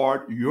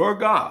Lord your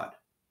God,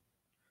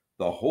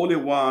 the Holy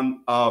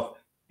One of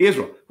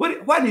Israel.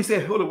 Why did he say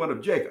Holy One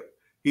of Jacob?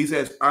 He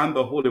says, I'm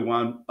the Holy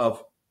One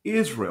of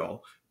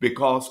Israel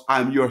because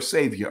I'm your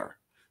Savior.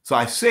 So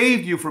I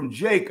saved you from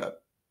Jacob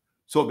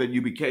so that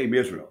you became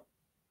Israel.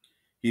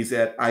 He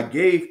said, I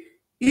gave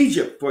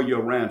Egypt for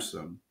your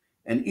ransom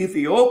and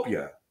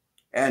Ethiopia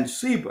and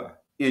Seba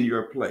in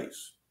your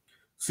place.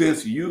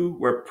 Since you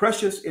were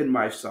precious in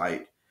my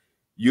sight,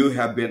 you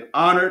have been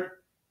honored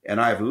and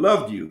I have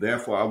loved you.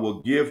 Therefore, I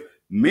will give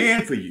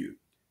men for you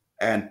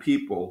and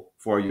people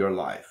for your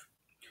life.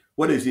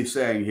 What is he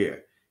saying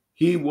here?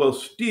 He would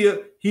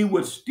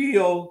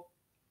still,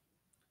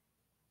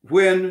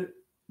 when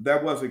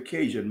there was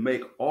occasion,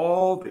 make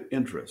all the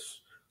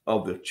interests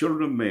of the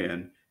children of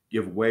men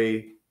give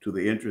way to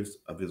the interests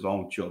of his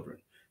own children.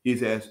 He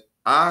says,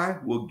 I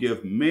will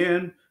give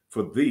men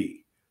for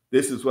thee.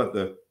 This is what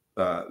the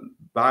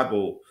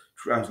Bible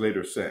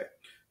translators say.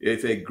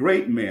 It's a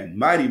great men,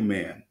 mighty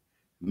men,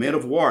 men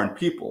of war and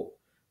people,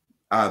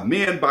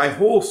 men by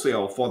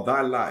wholesale for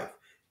thy life.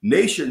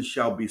 Nations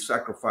shall be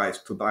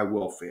sacrificed to thy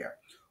welfare.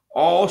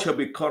 All shall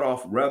be cut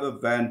off rather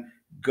than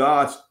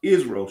God's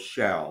Israel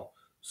shall.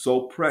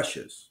 So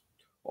precious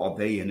are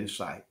they in his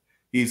sight.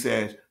 He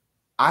says,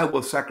 I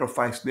will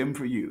sacrifice them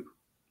for you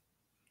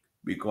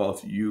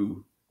because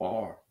you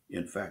are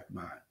in fact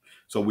mine.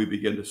 So we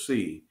begin to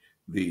see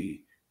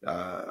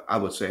I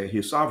would say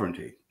his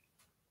sovereignty.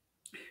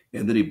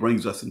 And then he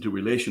brings us into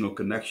relational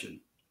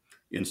connection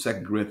in 2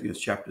 Corinthians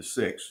chapter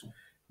 6,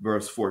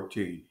 verse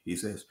 14. He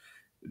says,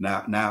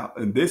 now,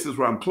 and this is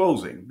where I'm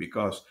closing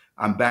because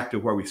I'm back to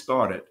where we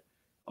started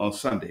on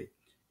Sunday.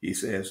 He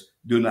says,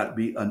 do not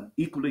be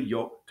unequally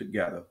yoked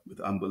together with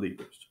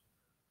unbelievers.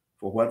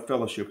 For what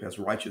fellowship has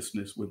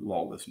righteousness with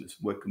lawlessness?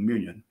 What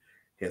communion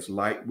has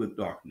light with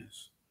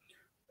darkness?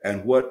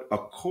 And what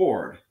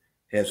accord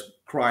has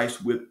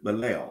Christ with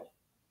Belial?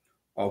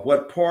 Or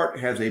what part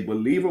has a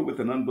believer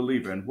with an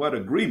unbeliever? And what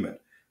agreement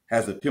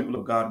has the temple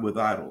of God with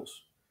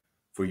idols?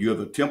 For you're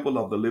the temple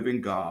of the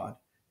living God.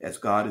 As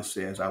God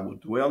says, I will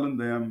dwell in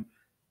them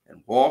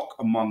and walk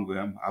among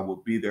them. I will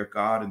be their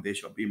God and they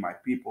shall be my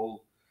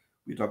people.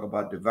 We talk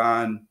about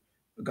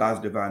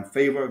God's divine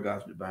favor,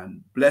 God's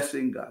divine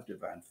blessing, God's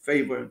divine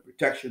favor and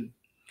protection.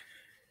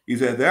 He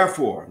said,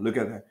 therefore, look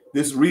at that.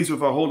 This is reason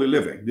for holy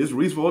living. This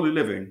reason for holy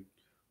living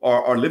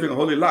or living a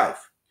holy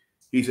life.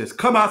 He says,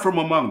 come out from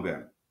among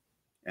them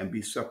and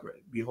be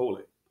separate, be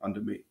holy unto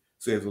me,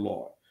 says the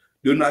Lord.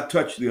 Do not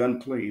touch the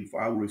unclean,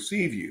 for I will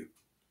receive you,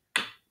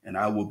 and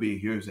I will be,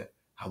 here's that,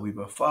 I will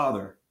be a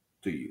father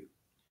to you,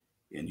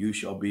 and you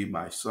shall be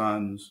my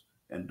sons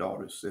and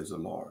daughters, says the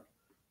Lord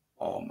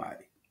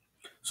Almighty.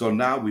 So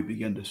now we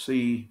begin to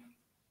see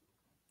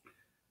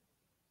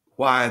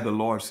why the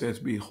Lord says,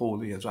 be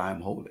holy as I am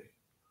holy.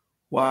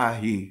 Why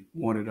he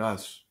wanted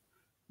us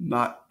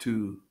not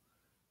to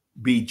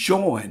be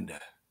joined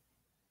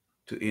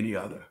to any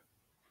other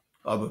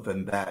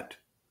than that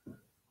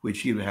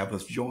which he would have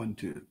us joined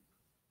to.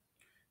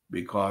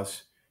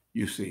 Because,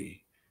 you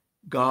see,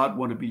 God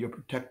want to be your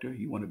protector.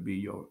 He want to be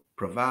your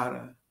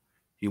provider.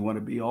 He want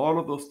to be all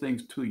of those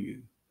things to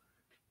you.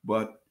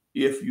 But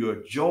if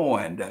you're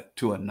joined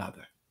to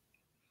another,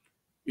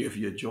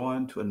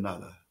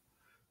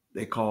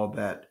 they call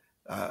that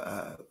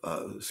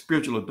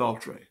spiritual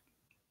adultery.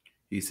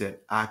 He said,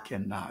 I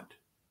cannot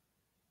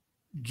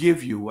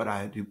give you what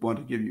I want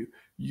to give you.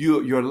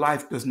 Your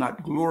life does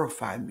not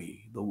glorify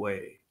me the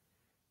way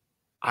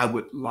I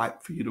would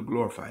like for you to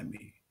glorify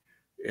me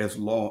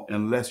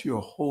unless you're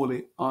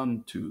holy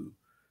unto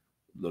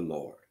the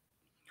Lord.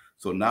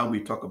 So now we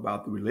talk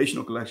about the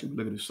relational connection. We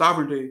look at the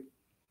sovereignty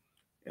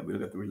and we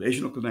look at the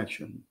relational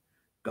connection.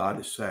 God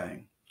is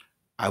saying,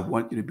 I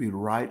want you to be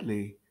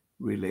rightly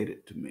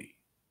related to me.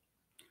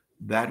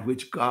 that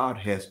which God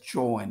has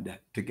joined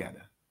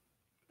together,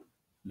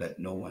 let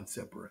no one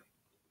separate.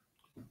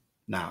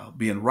 Now,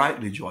 being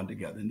rightly joined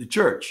together in the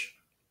church,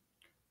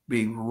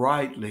 being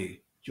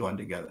rightly joined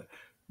together,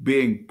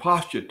 being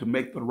postured to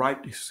make the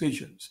right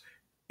decisions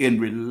in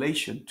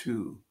relation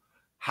to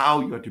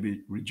how you're to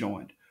be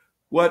rejoined.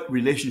 What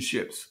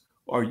relationships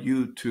are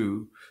you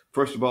to,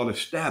 first of all,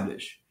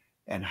 establish,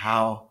 and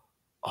how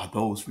are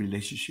those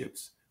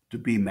relationships to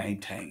be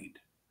maintained?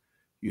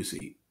 You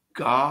see,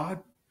 God,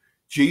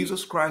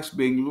 Jesus Christ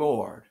being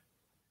Lord,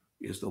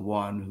 is the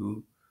one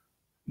who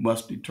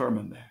must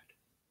determine that.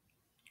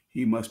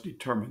 He must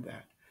determine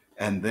that.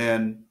 And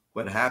then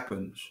what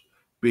happens,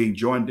 being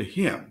joined to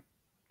him,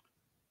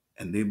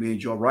 and then being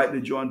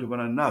rightly joined to one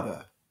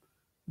another,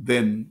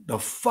 then the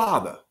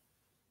Father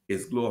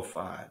is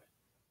glorified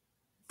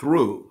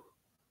through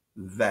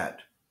that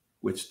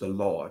which the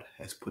Lord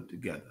has put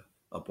together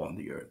upon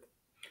the earth.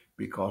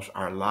 Because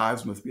our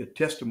lives must be a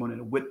testimony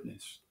and a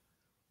witness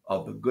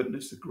of the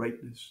goodness, the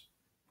greatness,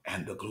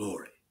 and the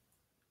glory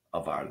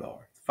of our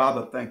Lord.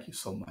 Father, thank you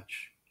so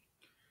much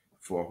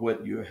for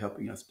what you're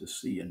helping us to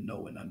see and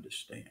know and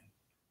understand.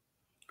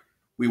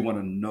 We want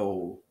to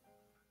know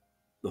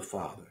the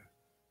Father.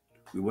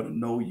 We want to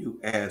know you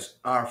as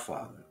our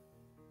Father.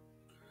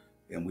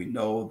 And we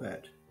know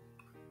that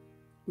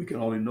we can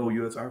only know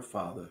you as our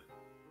Father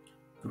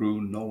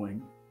through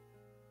knowing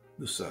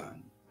the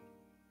Son,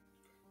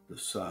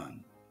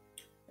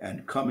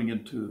 and coming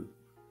into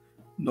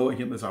knowing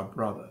him as our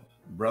brother,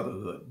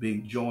 brotherhood,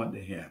 being joined to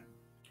him,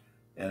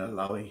 and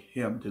allowing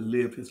him to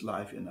live his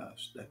life in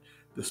us, that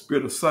the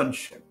spirit of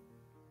sonship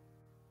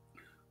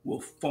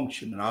will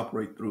function and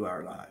operate through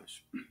our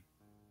lives.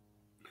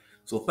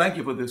 So thank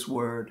you for this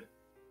word,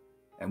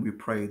 and we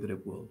pray that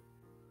it will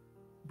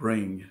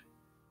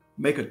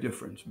make a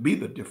difference, be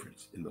the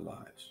difference in the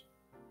lives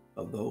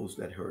of those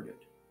that heard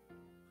it.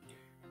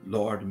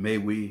 Lord, may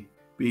we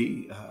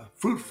be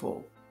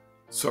fruitful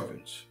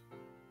servants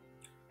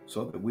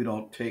so that we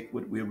don't take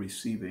what we're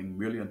receiving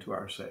merely unto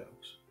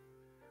ourselves,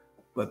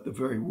 but the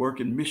very work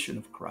and mission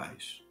of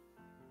Christ.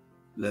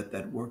 Let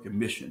that work and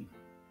mission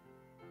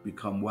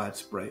become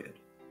widespread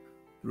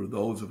through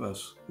those of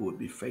us who would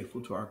be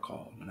faithful to our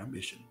call and our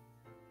mission.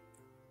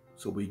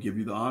 So we give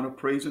you the honor,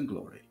 praise, and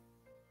glory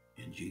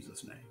in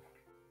Jesus' name.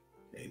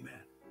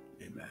 Amen.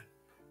 Amen.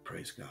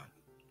 Praise God.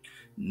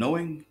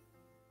 Knowing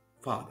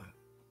Father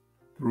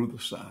through the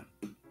Son.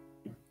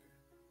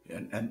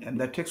 And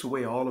that takes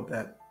away all of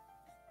that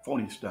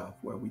phony stuff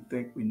where we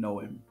think we know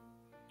him,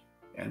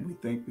 and we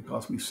think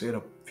because we said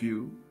a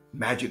few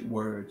magic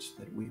words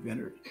that we've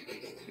entered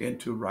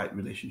into right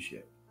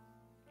relationship.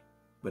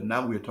 But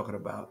now we're talking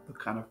about the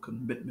kind of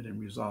commitment and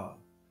resolve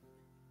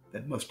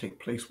that must take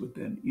place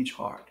within each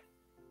heart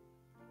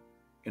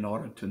in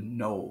order to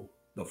know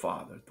the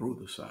Father through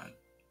the Son.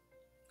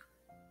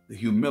 The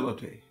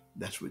humility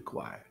that's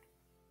required,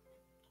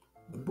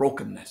 the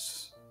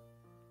brokenness,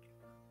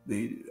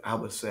 I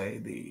would say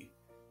the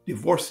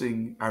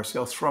divorcing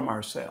ourselves from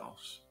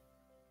ourselves,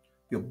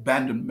 the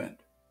abandonment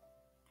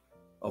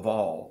of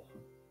all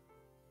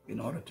in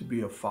order to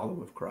be a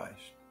follower of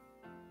Christ.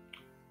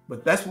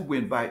 But that's what we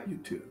invite you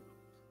to.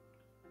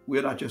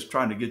 We're not just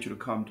trying to get you to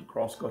come to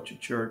Culture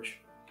Church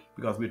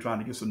because we're trying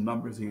to get some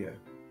numbers here.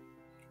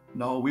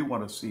 No, we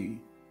want to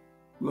see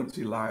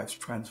lives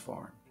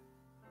transformed,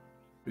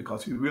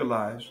 because we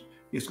realize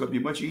it's going to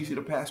be much easier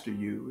to pastor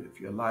you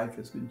if your life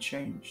has been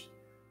changed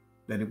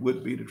than it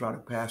would be to try to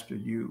pastor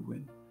you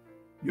when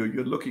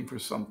you're looking for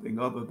something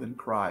other than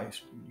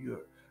Christ.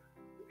 You're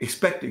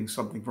expecting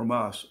something from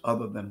us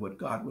other than what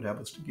God would have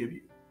us to give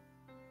you.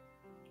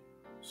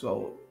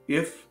 So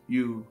if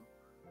you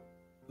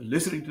are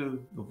listening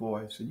to the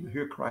voice and you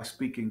hear Christ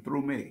speaking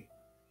through me,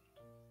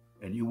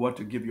 and you want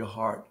to give your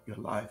heart, your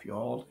life, your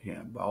all to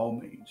him, by all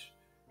means,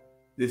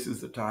 this is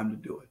the time to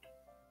do it.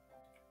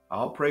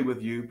 I'll pray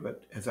with you,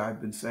 but as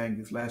I've been saying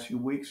these last few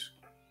weeks,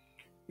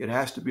 it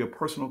has to be a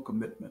personal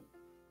commitment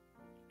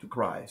to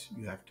Christ.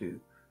 You have to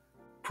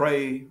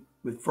pray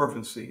with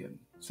fervency and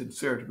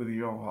sincerity within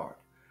your own heart.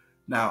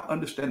 Now,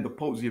 understand the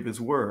potency of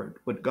his word.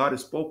 What God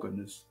has spoken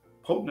is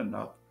potent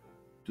enough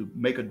to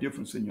make a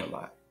difference in your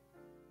life.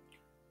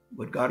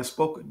 What God has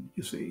spoken,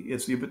 you see,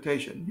 it's the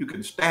invitation. You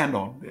can stand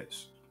on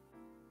this.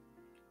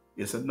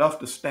 It's enough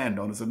to stand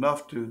on. It's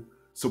enough to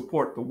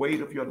support the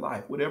weight of your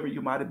life, whatever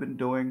you might have been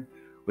doing,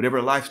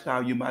 whatever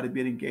lifestyle you might have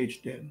been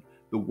engaged in.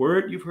 The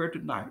word you've heard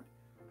tonight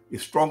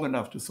is strong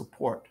enough to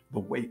support the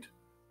weight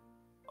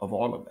of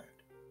all of that.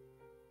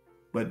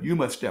 But you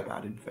must step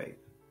out in faith.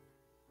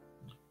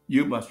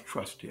 You must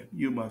trust him.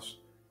 You must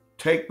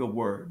take the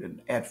word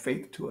and add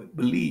faith to it.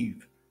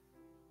 Believe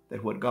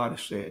that what God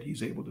has said,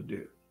 he's able to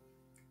do.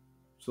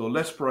 So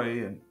let's pray.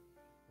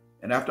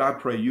 And after I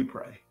pray, you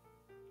pray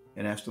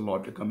and ask the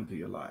Lord to come into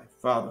your life.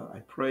 Father, I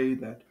pray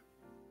that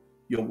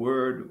your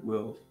word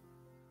will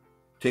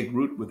take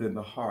root within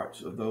the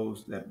hearts of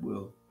those that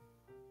will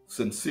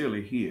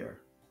sincerely hear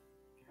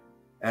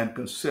and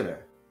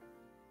consider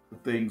the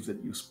things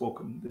that you've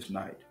spoken this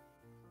night.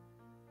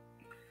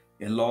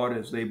 And Lord,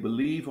 as they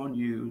believe on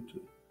you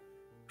to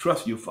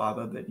trust you,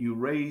 Father, that you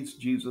raised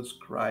Jesus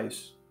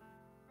Christ.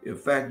 In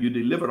fact, you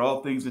delivered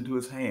all things into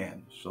his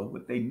hands. So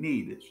what they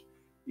need is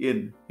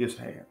in his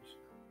hands.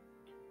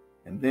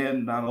 And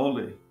then not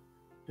only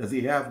does he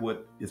have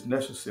what is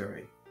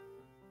necessary,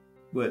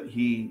 but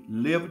he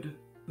lived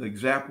the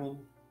example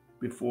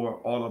before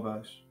all of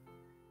us,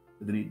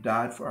 and then he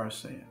died for our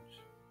sins.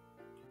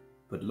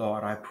 But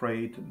Lord, I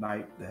pray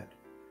tonight that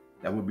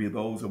there will be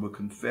those that will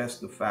confess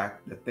the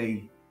fact that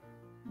they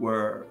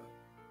were,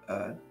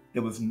 it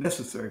was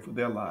necessary for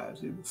their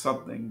lives. It was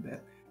something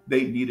that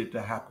they needed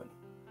to happen.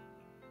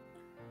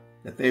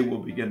 That they will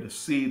begin to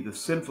see the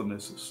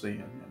sinfulness of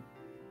sin and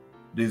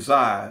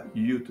desire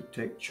you to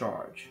take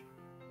charge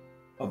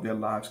of their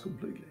lives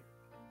completely.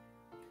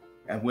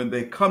 And when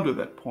they come to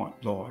that point,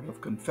 Lord,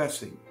 of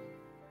confessing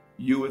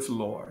you as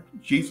Lord,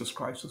 Jesus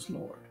Christ as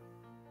Lord,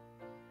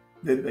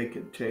 then they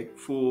can take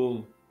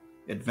full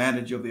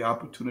advantage of the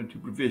opportunity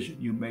provision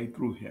you made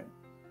through him.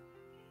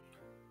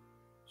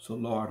 So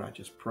Lord, I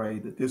just pray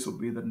that this will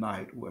be the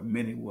night where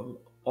many will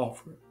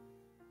offer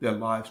their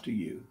lives to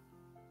you,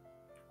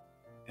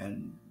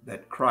 and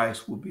that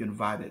Christ will be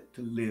invited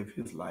to live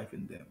his life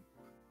in them.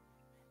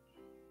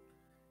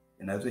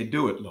 And as they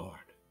do it, Lord,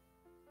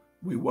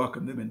 we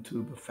welcome them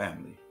into the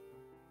family.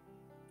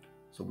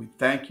 So we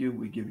thank you.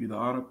 We give you the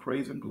honor,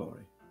 praise, and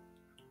glory.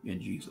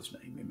 In Jesus'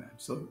 name, amen.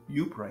 So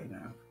you pray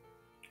now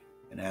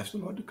and ask the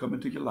Lord to come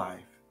into your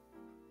life.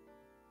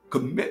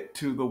 Commit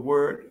to the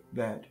word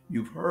that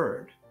you've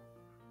heard,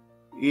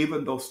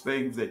 even those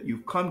things that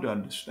you've come to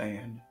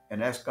understand,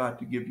 and ask God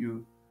to give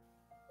you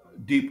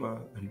deeper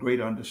and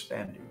greater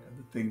understanding of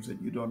the things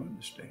that you don't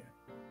understand.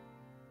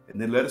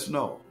 And then let us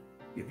know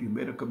if you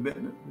made a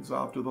commitment,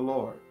 resolved to the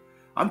Lord.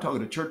 I'm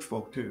talking to church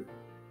folk too,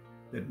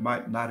 that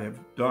might not have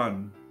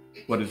done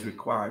what is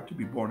required to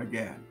be born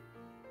again,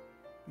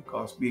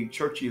 because being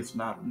churchy is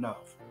not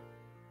enough.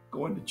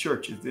 Going to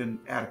church is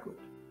inadequate.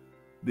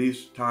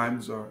 These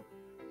times are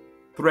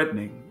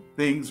threatening.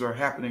 Things are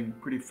happening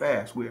pretty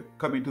fast. We're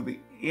coming to the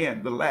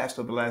end, the last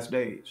of the last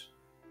days.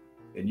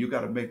 And you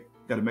got to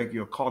make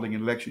your calling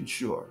and election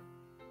sure.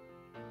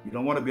 You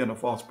don't want to be under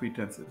false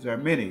pretenses. There are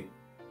many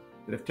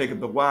that have taken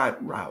the wide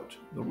route,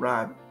 the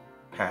wide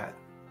path,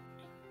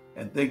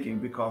 and thinking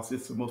because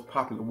it's the most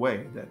popular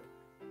way that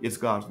it's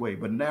God's way.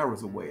 But narrow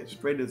is the way.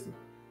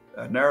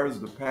 Narrow is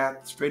the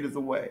path, straight is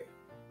the way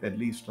that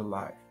leads to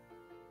life.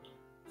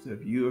 So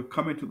if you're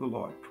coming to the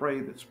Lord,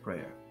 pray this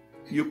prayer.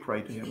 You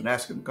pray to him and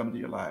ask him to come into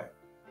your life.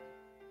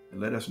 And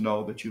let us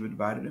know that you've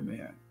invited him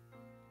in.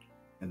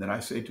 And then I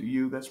say to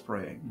you that's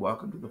praying,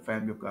 welcome to the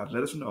family of God.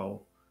 Let us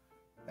know.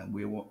 And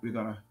we're going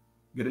to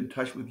get in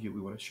touch with you.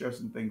 We want to share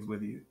some things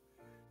with you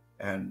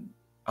and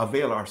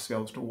avail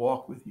ourselves to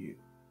walk with you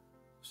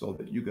so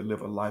that you can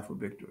live a life of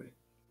victory.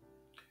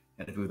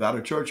 And if you're without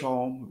a church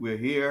home, we're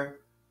here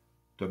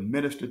to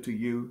minister to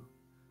you.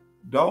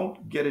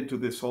 Don't get into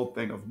this whole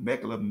thing of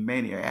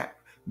megalomania,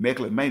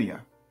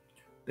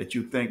 that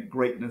you think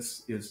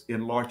greatness is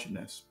in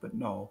largeness. But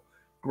no,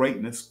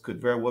 greatness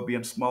could very well be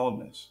in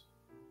smallness.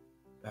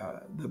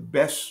 The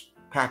best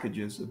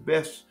packages, the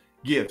best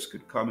gifts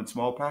could come in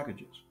small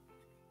packages.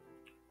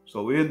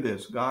 So in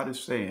this, God is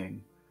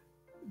saying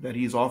that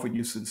he's offering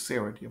you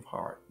sincerity of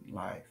heart and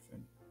life.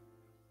 And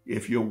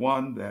if you're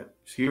one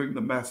that's hearing the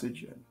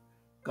message and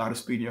God is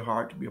speaking your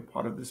heart to be a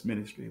part of this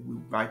ministry, we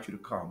invite you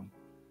to come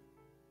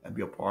and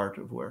be a part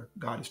of where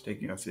God is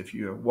taking us. If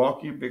you're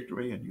walking in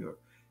victory and you're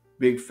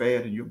being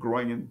fed and you're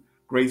growing in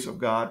grace of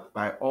God,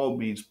 by all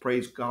means,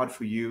 praise God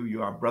for you.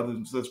 You are brothers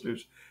and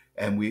sisters,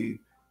 and we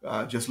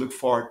just look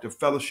forward to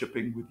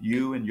fellowshipping with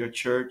you and your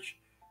church,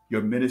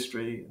 your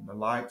ministry, and the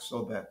like,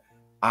 so that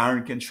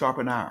iron can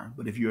sharpen iron.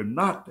 But if you're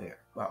not there,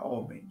 by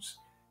all means,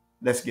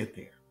 let's get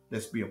there.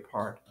 Let's be a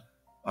part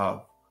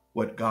of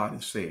what God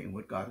is saying,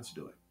 what God is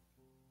doing.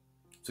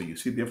 So you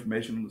see the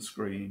information on the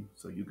screen,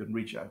 so you can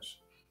reach us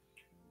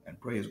and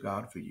praise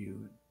God for you.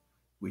 And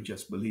we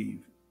just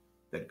believe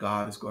that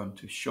God is going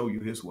to show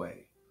you his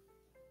way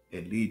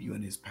and lead you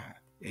in his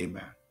path.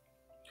 Amen.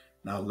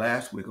 Now,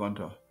 last, we're going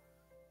to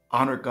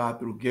honor God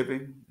through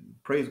giving.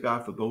 Praise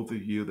God for those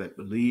of you that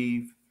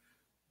believe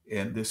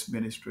in this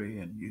ministry,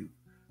 and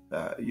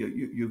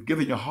you've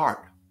given your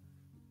heart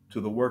to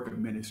the work of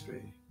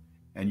ministry,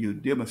 and you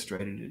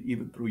demonstrated it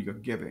even through your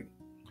giving.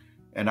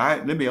 And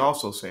let me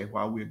also say,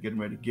 while we're getting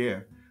ready to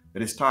give,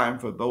 that it's time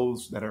for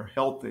those that are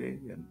healthy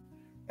and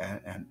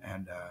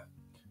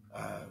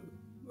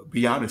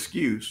beyond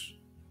excuse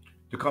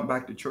to come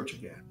back to church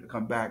again, to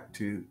come back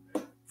to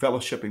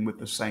fellowshipping with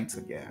the saints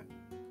again.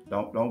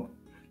 Don't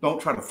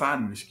try to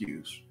find an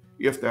excuse.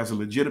 If there's a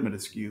legitimate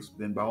excuse,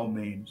 then by all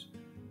means,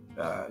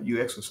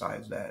 you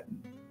exercise that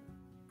and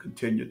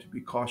continue to be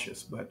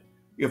cautious. But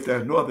if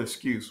there's no other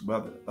excuse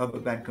other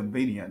than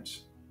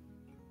convenience,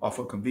 or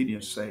for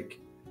convenience sake,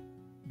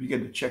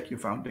 begin to check your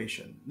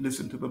foundation.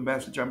 Listen to the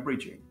message I'm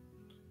preaching.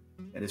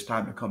 And it's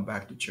time to come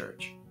back to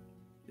church.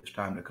 It's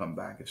time to come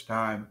back. It's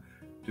time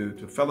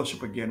to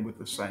fellowship again with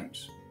the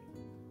saints,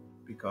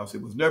 because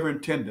it was never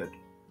intended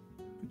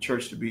for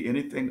church to be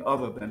anything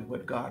other than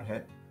what God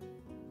had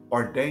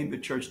ordained the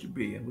church to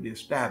be and what he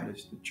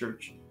established the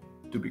church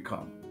to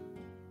become.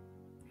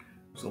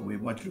 So we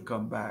want you to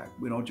come back.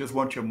 We don't just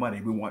want your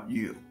money, we want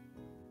you.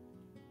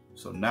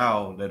 So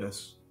now let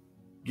us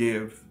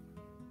give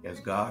as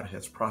God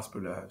has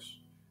prospered us.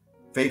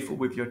 Faithful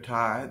with your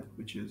tithe,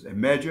 which is a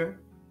measure,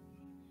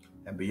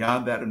 and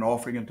beyond that, an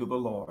offering unto the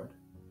Lord.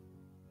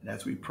 And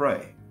as we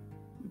pray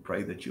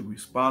that you're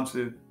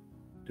responsive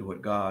to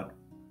what God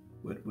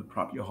would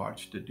prompt your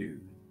hearts to do.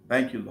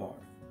 Thank you, Lord,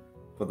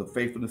 for the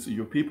faithfulness of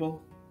your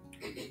people.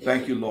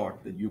 Thank you, Lord,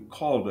 that you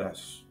called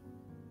us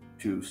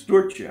to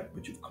stewardship,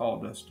 but you've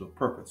called us to a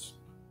purpose.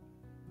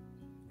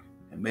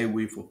 And may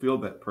we fulfill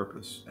that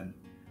purpose. And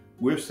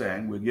we're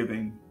saying we're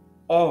giving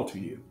all to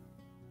you,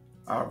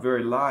 our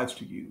very lives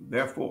to you.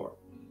 Therefore,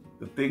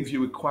 the things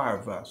you require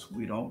of us,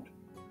 we don't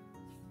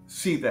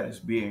see that as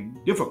being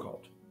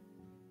difficult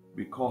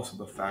because of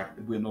the fact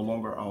that we're no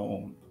longer our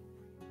own.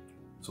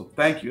 So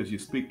thank you as you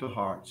speak to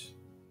hearts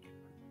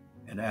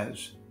and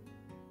as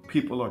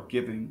people are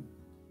giving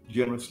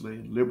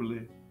generously,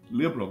 liberally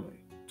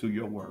to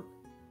your work.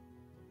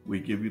 We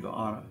give you the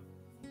honor,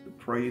 the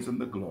praise, and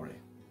the glory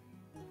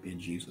in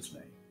Jesus'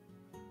 name.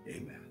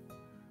 Amen.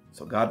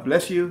 So God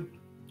bless you.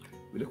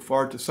 We look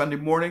forward to Sunday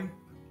morning.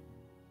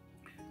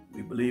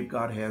 We believe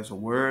God has a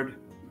word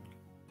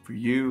for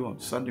you on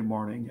Sunday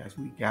morning as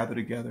we gather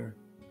together.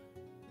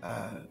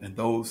 And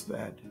those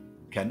that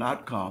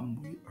cannot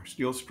come, we are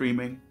still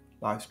streaming,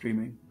 live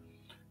streaming.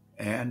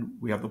 And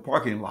we have the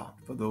parking lot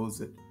for those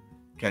that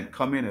can't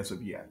come in as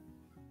of yet.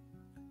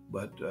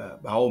 But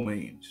by all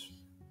means,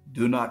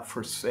 do not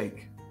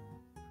forsake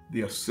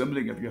the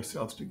assembling of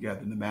yourselves together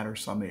in the manner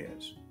some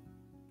is.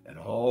 And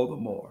all the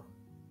more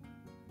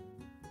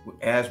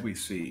as we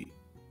see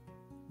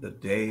the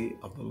day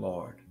of the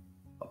Lord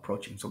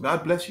approaching. So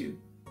God bless you.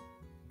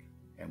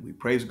 And we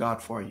praise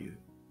God for you.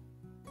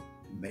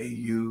 May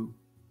you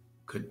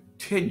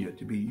continue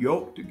to be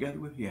yoked together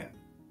with him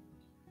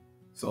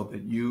so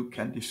that you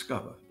can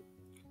discover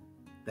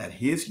that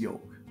his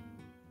yoke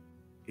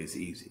is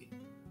easy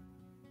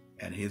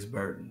and his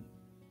burden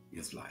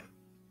is light.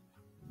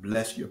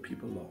 Bless your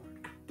people,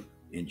 Lord.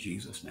 In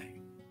Jesus'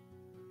 name,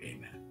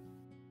 amen.